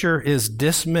Scripture is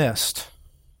dismissed,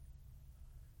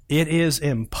 it is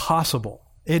impossible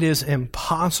It is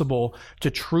impossible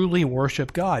to truly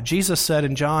worship God. Jesus said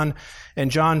in John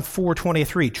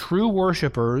 4:23, true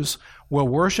worshipers will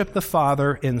worship the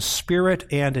Father in spirit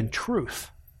and in truth.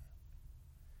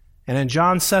 And in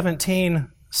John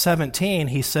 17:17,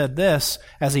 he said this,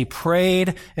 as he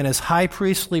prayed in his high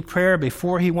priestly prayer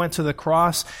before he went to the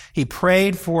cross, he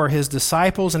prayed for his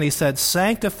disciples and he said,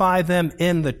 sanctify them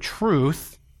in the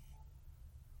truth.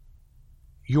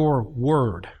 Your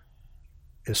word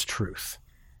is truth.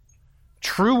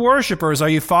 True worshipers, are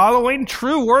you following?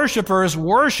 True worshipers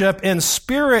worship in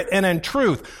spirit and in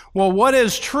truth. Well, what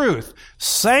is truth?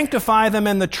 Sanctify them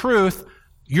in the truth.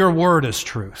 Your word is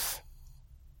truth.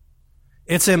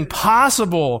 It's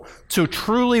impossible to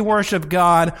truly worship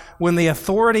God when the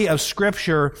authority of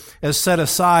Scripture is set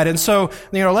aside. And so,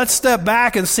 let's step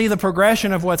back and see the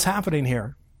progression of what's happening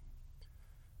here.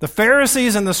 The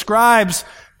Pharisees and the scribes,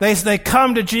 they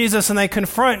come to Jesus and they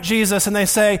confront Jesus and they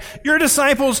say, your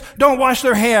disciples don't wash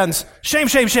their hands. Shame,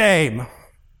 shame, shame.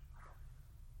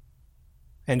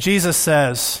 And Jesus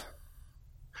says,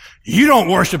 you don't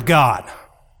worship God.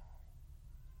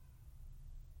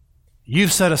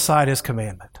 You've set aside His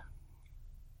commandment.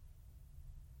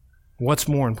 What's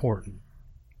more important?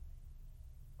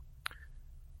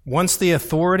 Once the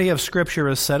authority of Scripture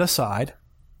is set aside,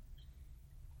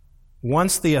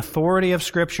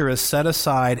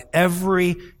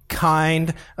 every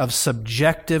kind of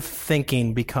subjective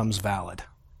thinking becomes valid.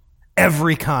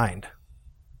 Every kind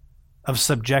of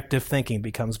subjective thinking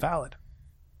becomes valid.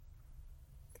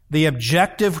 The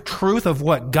objective truth of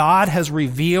what God has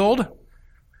revealed,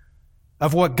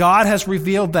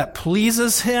 that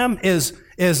pleases Him is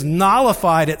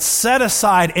nullified, it's set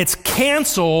aside, it's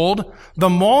canceled the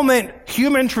moment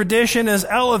human tradition is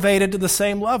elevated to the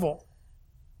same level.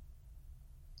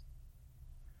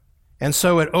 And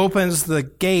so it opens the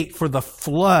gate for the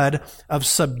flood of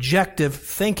subjective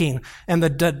thinking. And the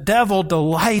devil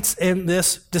delights in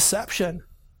this deception.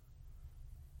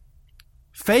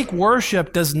 Fake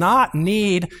worship does not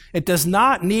need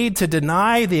to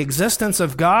deny the existence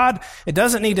of God. It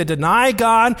doesn't need to deny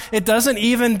God. It doesn't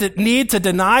even need to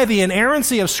deny the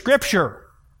inerrancy of Scripture.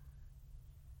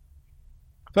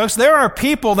 Folks, there are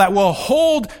people that will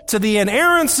hold to the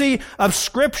inerrancy of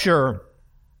Scripture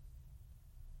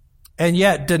and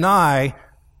yet deny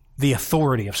the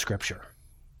authority of Scripture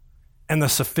and the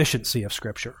sufficiency of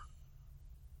Scripture.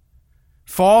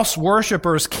 False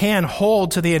worshipers can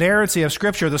hold to the inerrancy of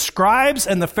Scripture. The scribes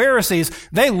and the Pharisees,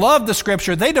 they loved the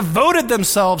Scripture. They devoted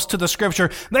themselves to the Scripture.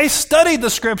 They studied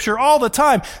the Scripture all the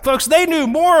time. Folks, they knew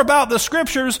more about the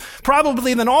Scriptures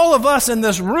probably than all of us in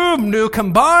this room knew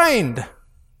combined.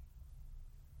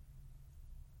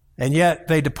 And yet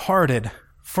they departed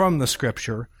from the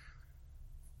Scripture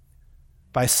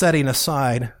by setting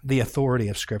aside the authority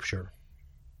of Scripture.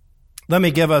 Let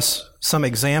me give us some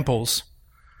examples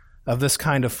of this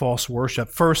kind of false worship.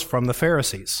 First, from the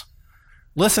Pharisees.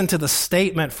 Listen to the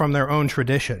statement from their own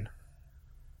tradition.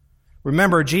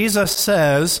 Remember, Jesus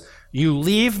says, you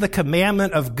leave the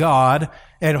commandment of God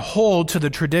and hold to the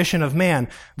tradition of man.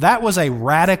 That was a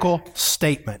radical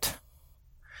statement.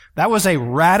 That was a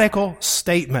radical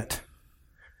statement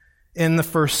in the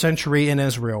first century in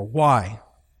Israel. Why?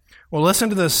 Well, listen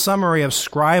to the summary of the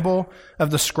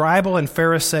scribal and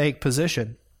Pharisaic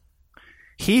position.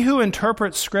 He who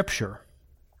interprets Scripture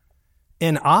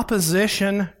in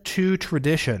opposition to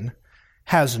tradition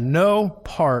has no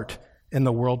part in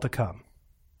the world to come.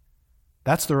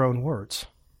 That's their own words.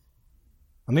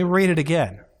 Let me read it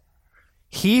again.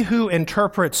 He who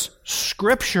interprets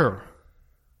Scripture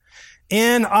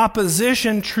in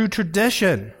opposition to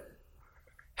tradition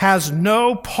has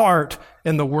no part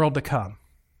in the world to come.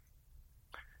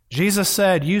 Jesus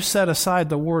said, you set aside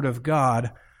the Word of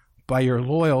God by your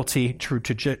loyalty to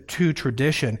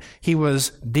tradition. He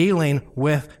was dealing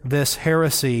with this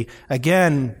heresy.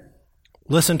 Again,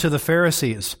 listen to the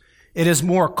Pharisees. It is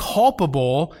more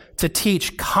culpable to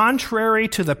teach contrary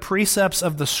to the precepts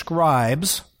of the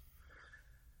scribes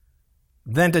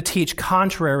than to teach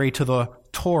contrary to the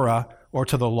Torah or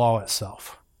to the law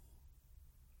itself.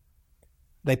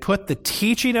 They put the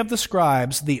teaching of the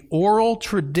scribes, the oral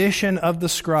tradition of the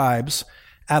scribes,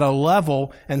 at a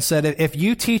level and said, if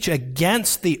you teach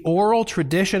against the oral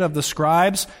tradition of the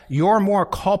scribes, you're more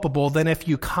culpable than if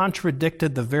you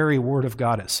contradicted the very Word of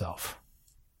God itself.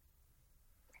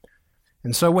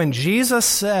 And so when Jesus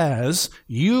says,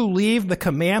 you leave the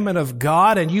commandment of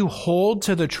God and you hold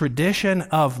to the tradition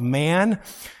of man,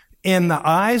 in the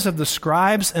eyes of the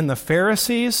scribes and the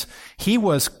Pharisees, he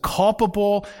was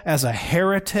culpable as a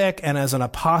heretic and as an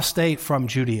apostate from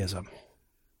Judaism,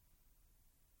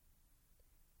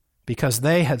 because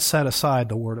they had set aside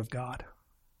the Word of God.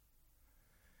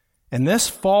 And this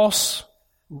false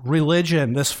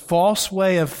religion, this false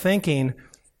way of thinking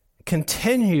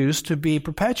continues to be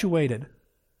perpetuated.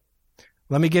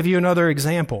 Let me give you another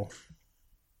example.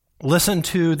 Listen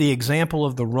to the example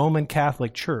of the Roman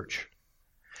Catholic Church.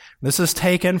 This is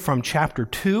taken from chapter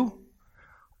 2,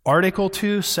 Article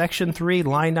 2, Section 3,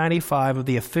 line 95 of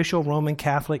the official Roman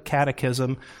Catholic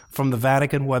Catechism from the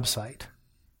Vatican website.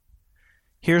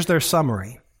 Here's their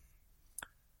summary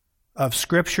of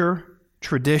Scripture,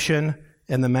 tradition,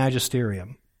 and the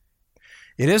magisterium.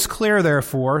 It is clear,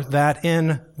 therefore, that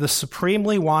in the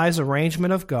supremely wise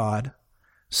arrangement of God,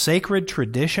 sacred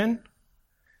tradition,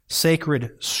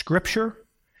 sacred Scripture,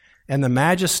 and the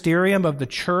magisterium of the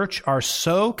Church are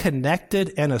so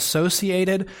connected and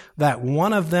associated that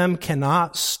one of them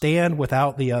cannot stand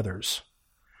without the others.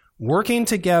 Working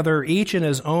together, each in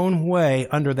his own way,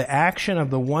 under the action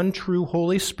of the one true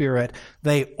Holy Spirit,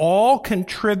 they all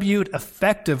contribute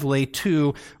effectively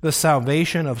to the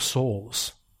salvation of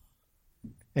souls.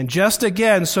 And just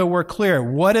again, so we're clear,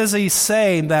 what is he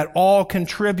saying that all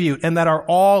contribute and that are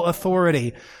all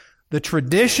authority? The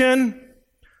tradition,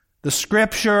 the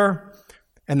Scripture,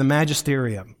 and the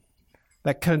magisterium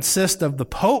that consist of the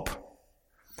Pope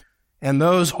and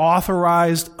those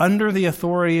authorized under the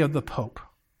authority of the Pope.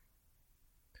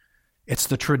 It's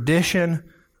the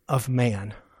tradition of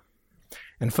man.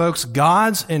 And folks,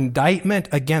 God's indictment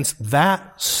against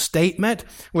that statement,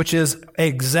 which is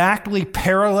exactly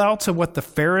parallel to what the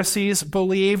Pharisees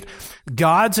believed,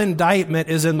 God's indictment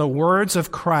is in the words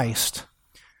of Christ.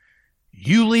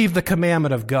 You leave the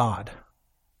commandment of God.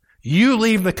 You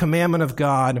leave the commandment of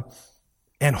God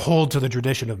and hold to the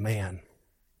tradition of man.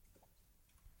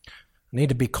 I need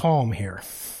to be calm here.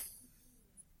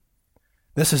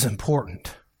 This is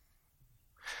important.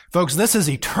 Folks, this is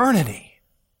eternity.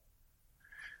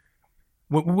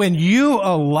 When you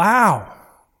allow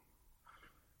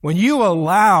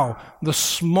the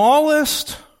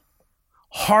smallest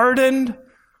hardened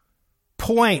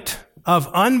point of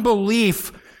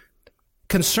unbelief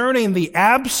concerning the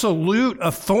absolute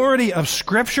authority of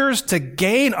Scriptures to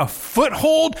gain a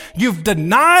foothold, you've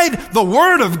denied the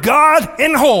Word of God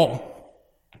in whole.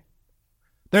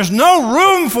 There's no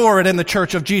room for it in the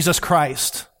Church of Jesus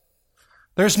Christ.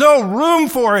 There's no room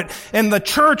for it in the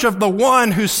church of the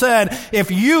one who said,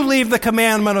 if you leave the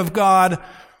commandment of God,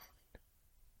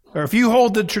 or if you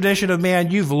hold the tradition of man,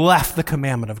 you've left the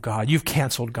commandment of God. You've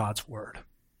canceled God's word.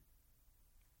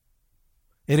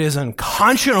 It is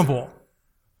unconscionable.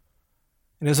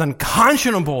 It is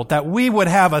unconscionable that we would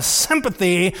have a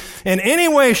sympathy in any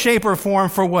way, shape, or form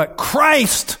for what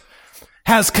Christ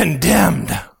has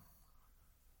condemned,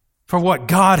 for what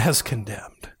God has condemned.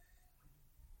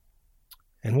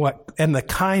 And the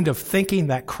kind of thinking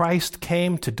that Christ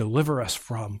came to deliver us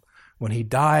from when he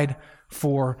died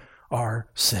for our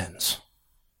sins.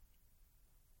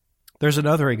 There's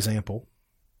another example.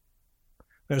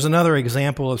 There's another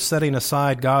example of setting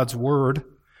aside God's word,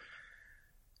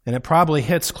 and it probably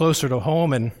hits closer to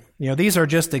home. And these are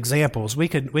just examples. We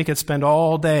could spend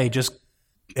all day just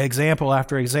example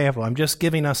after example. I'm just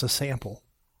giving us a sample.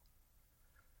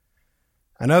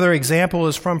 Another example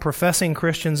is from professing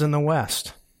Christians in the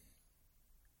West.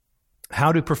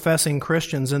 How do professing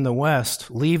Christians in the West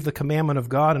leave the commandment of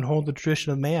God and hold the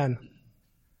tradition of man?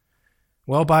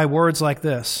 Well, by words like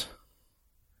this.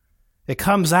 It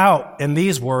comes out in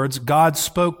these words, God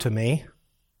spoke to me,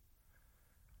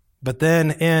 but then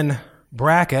in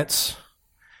brackets,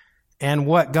 and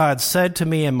what God said to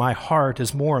me in my heart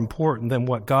is more important than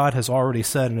what God has already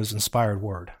said in his inspired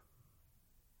word.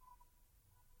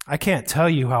 I can't tell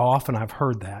you how often I've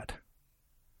heard that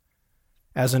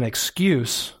as an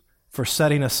excuse for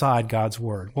setting aside God's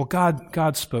word. Well,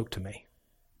 God spoke to me.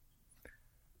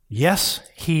 Yes,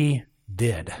 he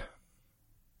did.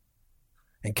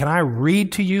 And can I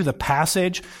read to you the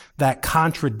passage that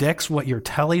contradicts what you're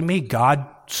telling me God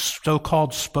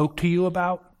so-called spoke to you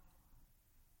about?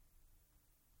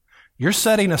 You're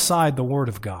setting aside the word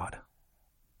of God.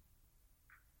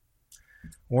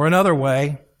 Or another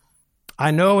way, I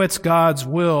know it's God's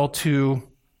will to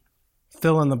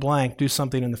fill in the blank, do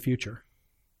something in the future.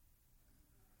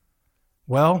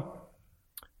 Well,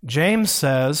 James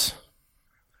says,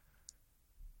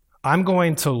 I'm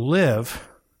going to live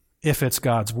if it's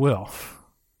God's will.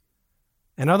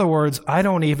 In other words, I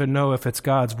don't even know if it's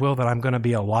God's will that I'm going to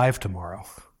be alive tomorrow.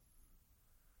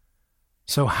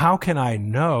 So how can I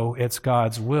know it's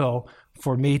God's will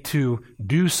for me to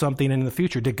do something in the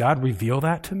future? Did God reveal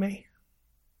that to me?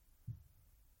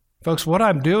 Folks, what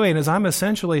I'm doing is I'm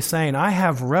essentially saying I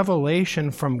have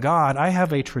revelation from God. I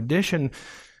have a tradition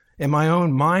in my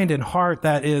own mind and heart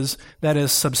that is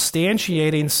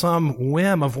substantiating some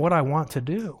whim of what I want to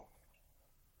do.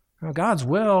 Now, God's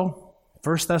will,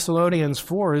 1 Thessalonians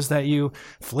 4, is that you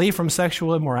flee from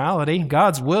sexual immorality.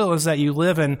 God's will is that you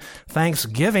live in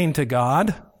thanksgiving to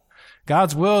God.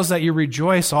 God's will is that you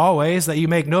rejoice always, that you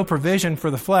make no provision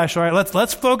for the flesh. All right,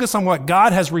 let's focus on what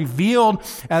God has revealed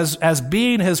as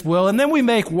being His will, and then we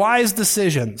make wise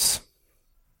decisions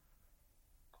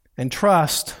and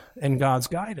trust in God's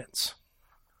guidance.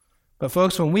 But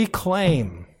folks, when we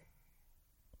claim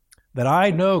that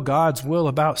I know God's will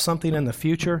about something in the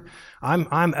future,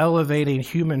 I'm elevating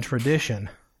human tradition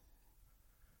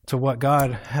to what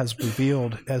God has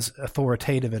revealed as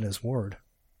authoritative in His Word.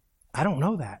 I don't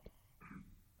know that.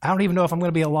 I don't even know if I'm going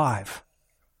to be alive.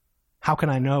 How can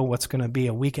I know what's going to be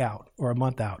a week out or a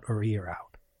month out or a year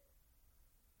out?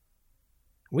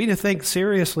 We need to think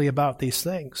seriously about these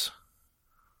things,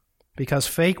 because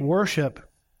fake worship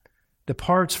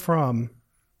departs from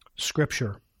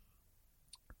Scripture.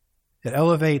 It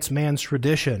elevates man's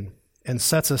tradition and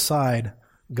sets aside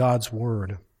God's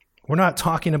Word. We're not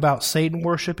talking about Satan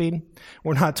worshiping.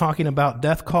 We're not talking about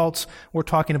death cults. We're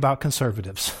talking about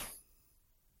conservatives.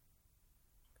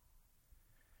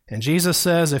 And Jesus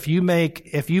says if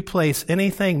you place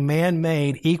anything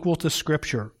man-made equal to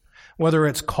Scripture, whether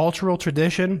it's cultural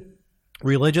tradition,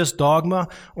 religious dogma,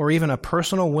 or even a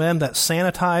personal whim that's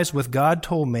sanitized with God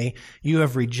told me, you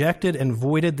have rejected and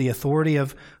voided the authority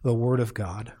of the Word of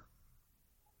God.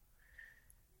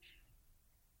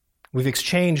 We've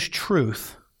exchanged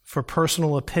truth for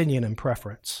personal opinion and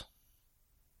preference.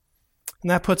 And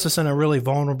that puts us in a really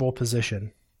vulnerable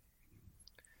position.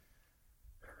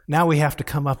 Now we have to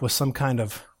come up with some kind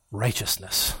of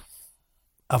righteousness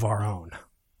of our own.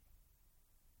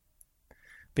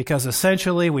 Because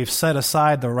essentially we've set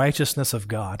aside the righteousness of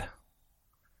God.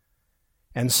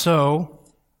 And so,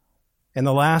 in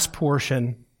the last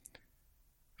portion,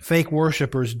 fake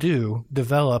worshipers do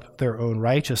develop their own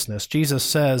righteousness. Jesus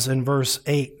says in verse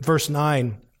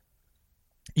 9,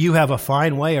 you have a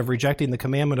fine way of rejecting the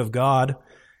commandment of God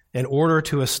in order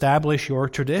to establish your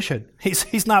tradition.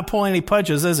 He's not pulling any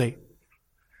punches, is he?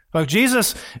 But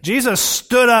Jesus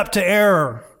stood up to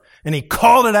error and He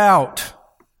called it out.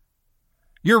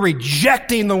 You're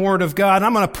rejecting the Word of God.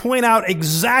 I'm going to point out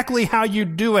exactly how you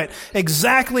do it,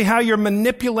 exactly how you're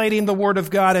manipulating the Word of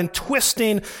God and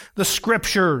twisting the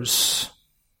Scriptures.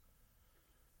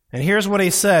 And here's what He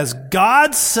says.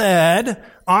 God said,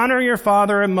 honor your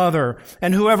father and mother,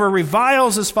 and whoever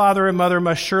reviles his father and mother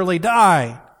must surely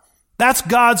die. That's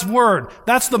God's Word.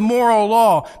 That's the moral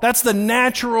law. That's the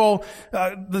natural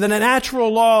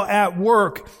law at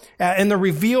work in the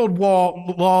revealed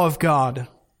law of God.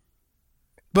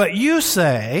 But you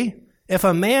say, if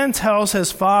a man tells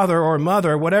his father or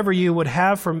mother, whatever you would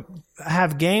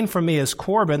have gained from me as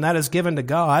Corban, that is given to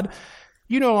God,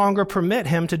 you no longer permit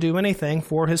him to do anything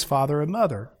for his father and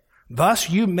mother. Thus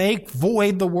you make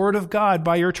void the Word of God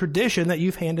by your tradition that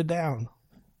you've handed down.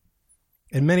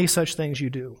 And many such things you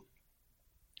do.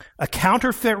 A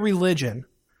counterfeit religion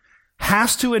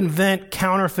has to invent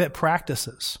counterfeit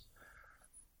practices.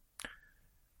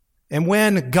 And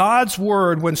when God's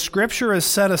Word, when Scripture is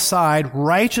set aside,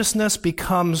 righteousness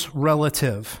becomes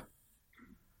relative.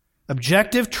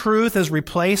 Objective truth is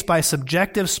replaced by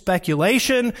subjective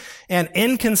speculation and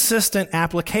inconsistent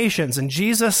applications. And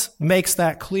Jesus makes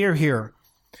that clear here.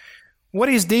 What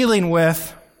He's dealing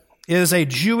with is a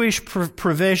Jewish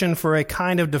provision for a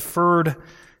kind of deferred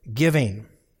giving.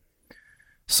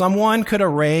 Someone could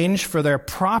arrange for their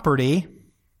property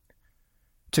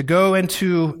to go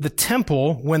into the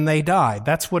temple when they died.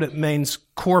 That's what it means,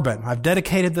 Corban. I've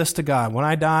dedicated this to God. When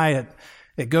I die,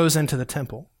 it goes into the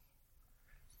temple.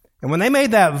 And when they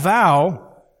made that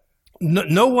vow,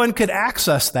 no one could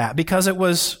access that because it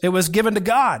was given to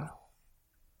God.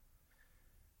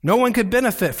 No one could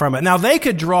benefit from it. Now, they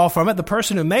could draw from it. The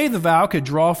person who made the vow could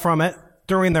draw from it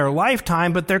during their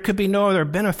lifetime, but there could be no other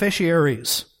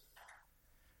beneficiaries.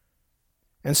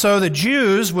 And so the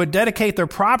Jews would dedicate their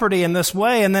property in this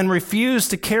way and then refuse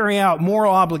to carry out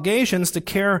moral obligations to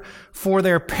care for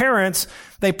their parents.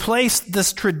 They placed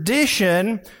this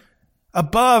tradition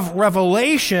above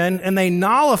revelation and they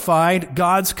nullified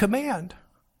God's command.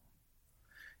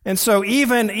 And so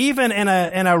even in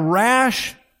a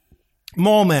rash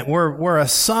moment where a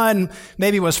son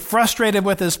maybe was frustrated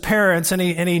with his parents and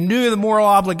he knew the moral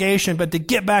obligation, but to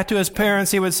get back to his parents,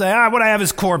 he would say, what I have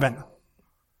is Corban.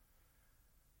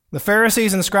 The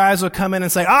Pharisees and scribes would come in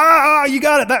and say, you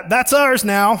got it. That's ours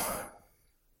now.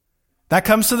 That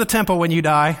comes to the temple when you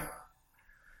die.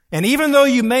 And even though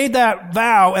you made that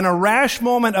vow in a rash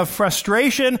moment of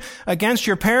frustration against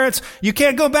your parents, you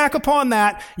can't go back upon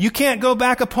that. You can't go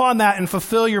back upon that and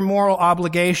fulfill your moral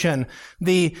obligation.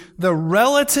 The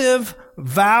relative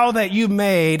vow that you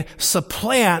made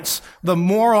supplants the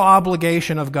moral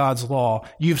obligation of God's law.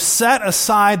 You've set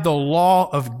aside the law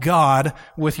of God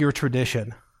with your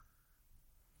tradition.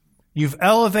 You've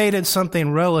elevated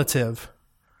something relative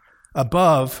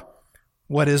above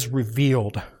what is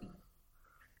revealed.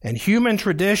 And human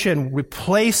tradition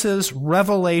replaces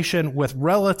revelation with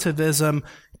relativism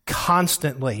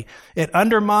constantly. It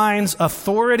undermines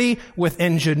authority with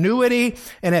ingenuity,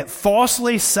 and it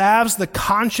falsely salves the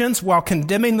conscience while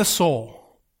condemning the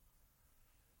soul.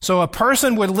 So a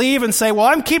person would leave and say, well,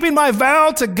 I'm keeping my vow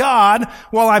to God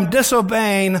while I'm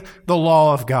disobeying the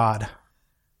law of God.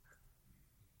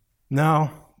 No,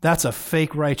 that's a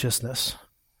fake righteousness.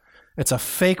 It's a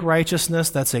fake righteousness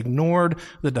that's ignored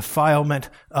the defilement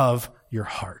of your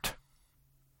heart.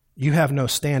 You have no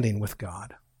standing with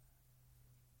God.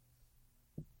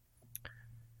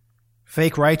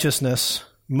 Fake righteousness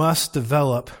must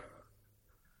develop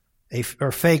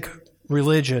or fake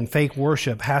religion, fake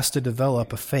worship has to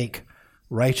develop a fake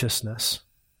righteousness.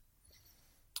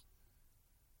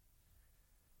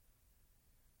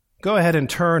 Go ahead and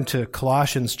turn to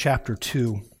Colossians chapter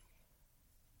 2.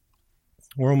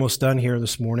 We're almost done here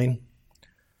this morning.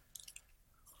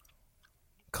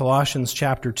 Colossians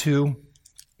chapter 2.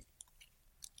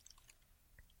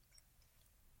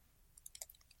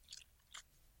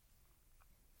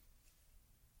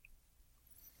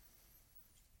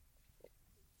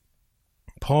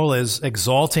 Paul is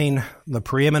exalting the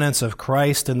preeminence of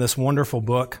Christ in this wonderful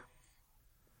book.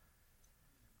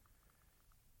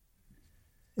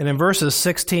 And in verses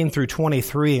 16 through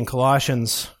 23 in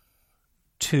Colossians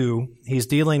 2, he's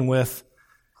dealing with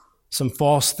some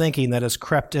false thinking that has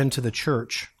crept into the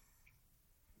church.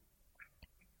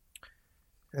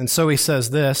 And so he says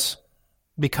this,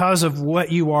 because of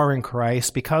what you are in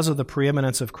Christ, because of the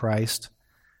preeminence of Christ,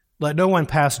 let no one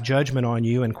pass judgment on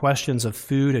you in questions of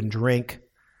food and drink,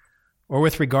 or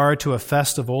with regard to a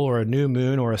festival or a new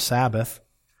moon or a Sabbath.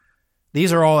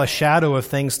 These are all a shadow of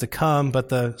things to come, but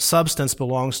the substance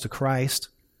belongs to Christ.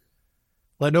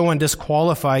 Let no one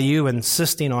disqualify you,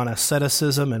 insisting on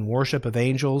asceticism and worship of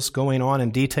angels, going on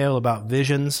in detail about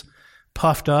visions,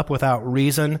 puffed up without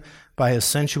reason by his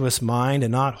sensuous mind,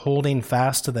 and not holding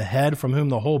fast to the head, from whom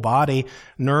the whole body,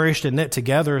 nourished and knit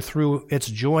together through its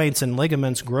joints and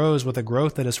ligaments, grows with a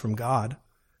growth that is from God.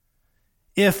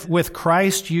 If with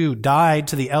Christ you died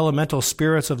to the elemental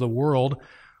spirits of the world,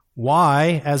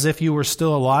 why, as if you were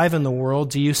still alive in the world,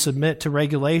 do you submit to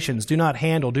regulations? Do not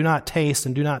handle, do not taste,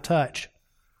 and do not touch,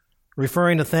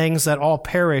 referring to things that all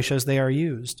perish as they are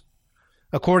used,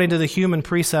 according to the human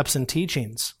precepts and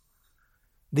teachings.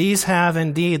 These have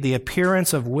indeed the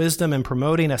appearance of wisdom in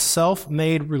promoting a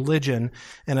self-made religion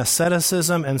and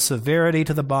asceticism and severity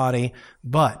to the body,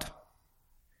 but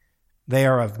they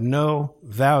are of no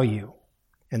value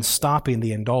in stopping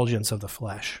the indulgence of the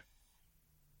flesh.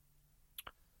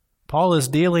 Paul is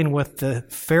dealing with the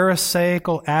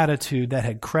Pharisaical attitude that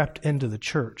had crept into the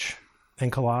church in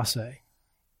Colossae.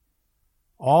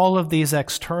 All of these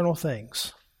external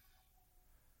things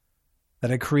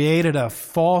that had created a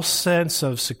false sense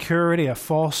of security, a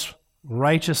false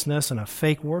righteousness, and a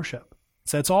fake worship.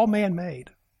 So it's all man-made.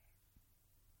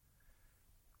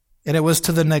 And it was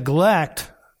to the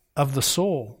neglect of the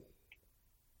soul.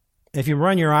 If you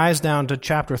run your eyes down to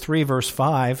chapter 3, verse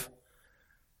 5,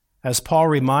 as Paul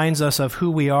reminds us of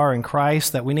who we are in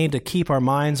Christ, that we need to keep our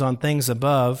minds on things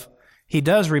above, he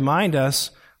does remind us,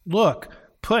 look,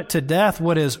 put to death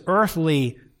what is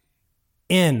earthly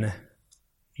in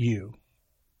you.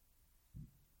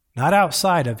 Not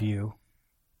outside of you,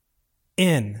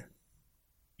 in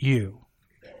you.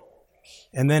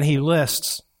 And then he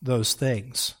lists those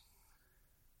things.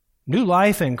 New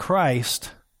life in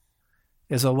Christ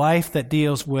is a life that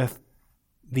deals with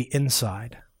the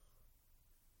inside.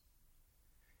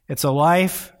 It's a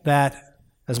life that,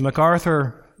 as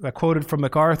MacArthur, I quoted from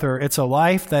MacArthur, it's a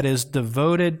life that is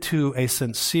devoted to a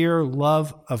sincere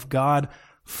love of God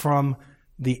from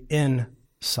the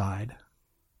inside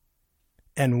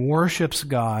and worships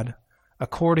God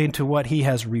according to what he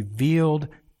has revealed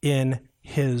in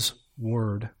his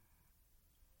word.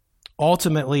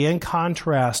 Ultimately, in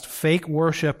contrast, fake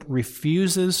worship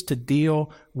refuses to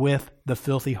deal with the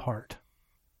filthy heart.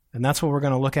 And that's what we're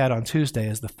going to look at on Tuesday,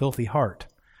 is the filthy heart.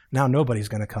 Now nobody's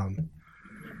going to come.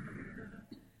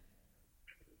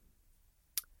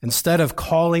 Instead of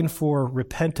calling for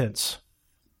repentance,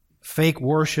 fake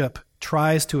worship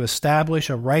tries to establish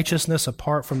a righteousness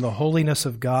apart from the holiness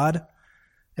of God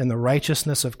in the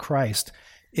righteousness of Christ,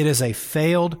 it is a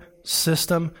failed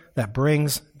system that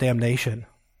brings damnation.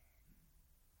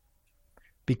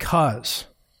 Because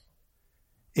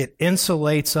it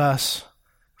insulates us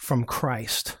from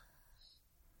Christ.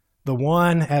 The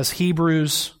one, as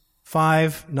Hebrews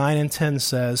 5, 9, and 10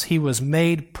 says, he was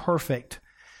made perfect,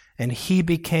 and he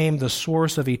became the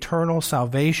source of eternal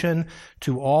salvation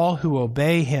to all who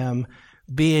obey him,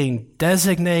 being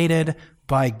designated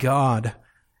by God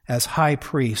as high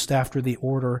priest after the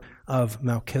order of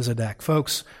Melchizedek.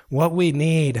 Folks, what we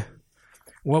need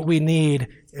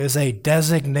is a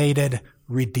designated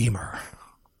Redeemer.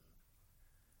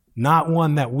 Not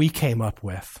one that we came up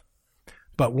with,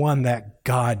 but one that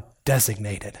God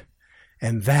designated.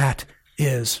 And that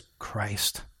is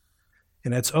Christ.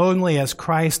 And it's only as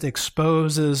Christ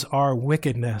exposes our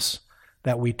wickedness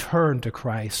that we turn to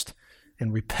Christ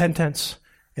in repentance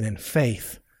and in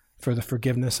faith for the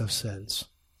forgiveness of sins.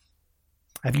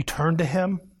 Have you turned to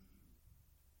him?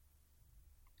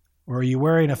 Or are you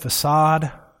wearing a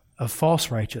facade of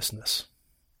false righteousness?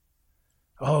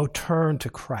 Oh, turn to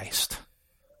Christ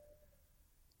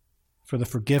for the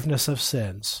forgiveness of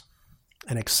sins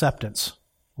and acceptance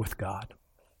with God.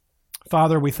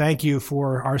 Father, we thank you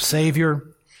for our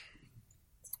Savior,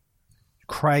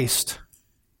 Christ.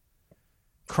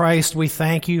 Christ, we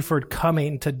thank you for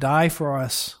coming to die for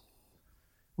us.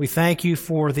 We thank you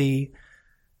for the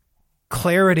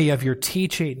clarity of your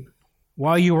teaching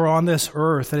while you were on this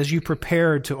earth and as you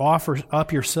prepared to offer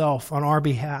up yourself on our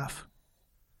behalf.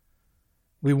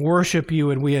 We worship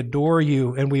you and we adore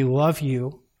you and we love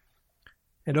you.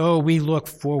 And oh, we look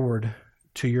forward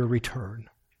to your return.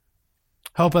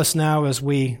 Help us now as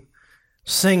we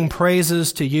sing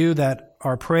praises to you, that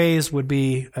our praise would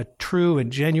be a true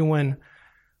and genuine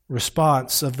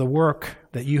response of the work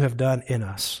that you have done in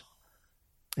us.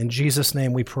 In Jesus'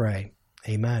 name we pray.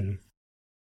 Amen.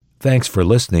 Thanks for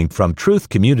listening from Truth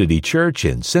Community Church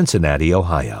in Cincinnati,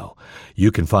 Ohio.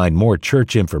 You can find more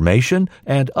church information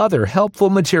and other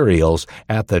helpful materials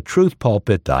at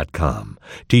thetruthpulpit.com,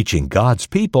 teaching God's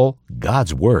people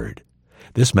God's Word.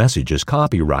 This message is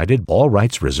copyrighted, all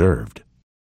rights reserved.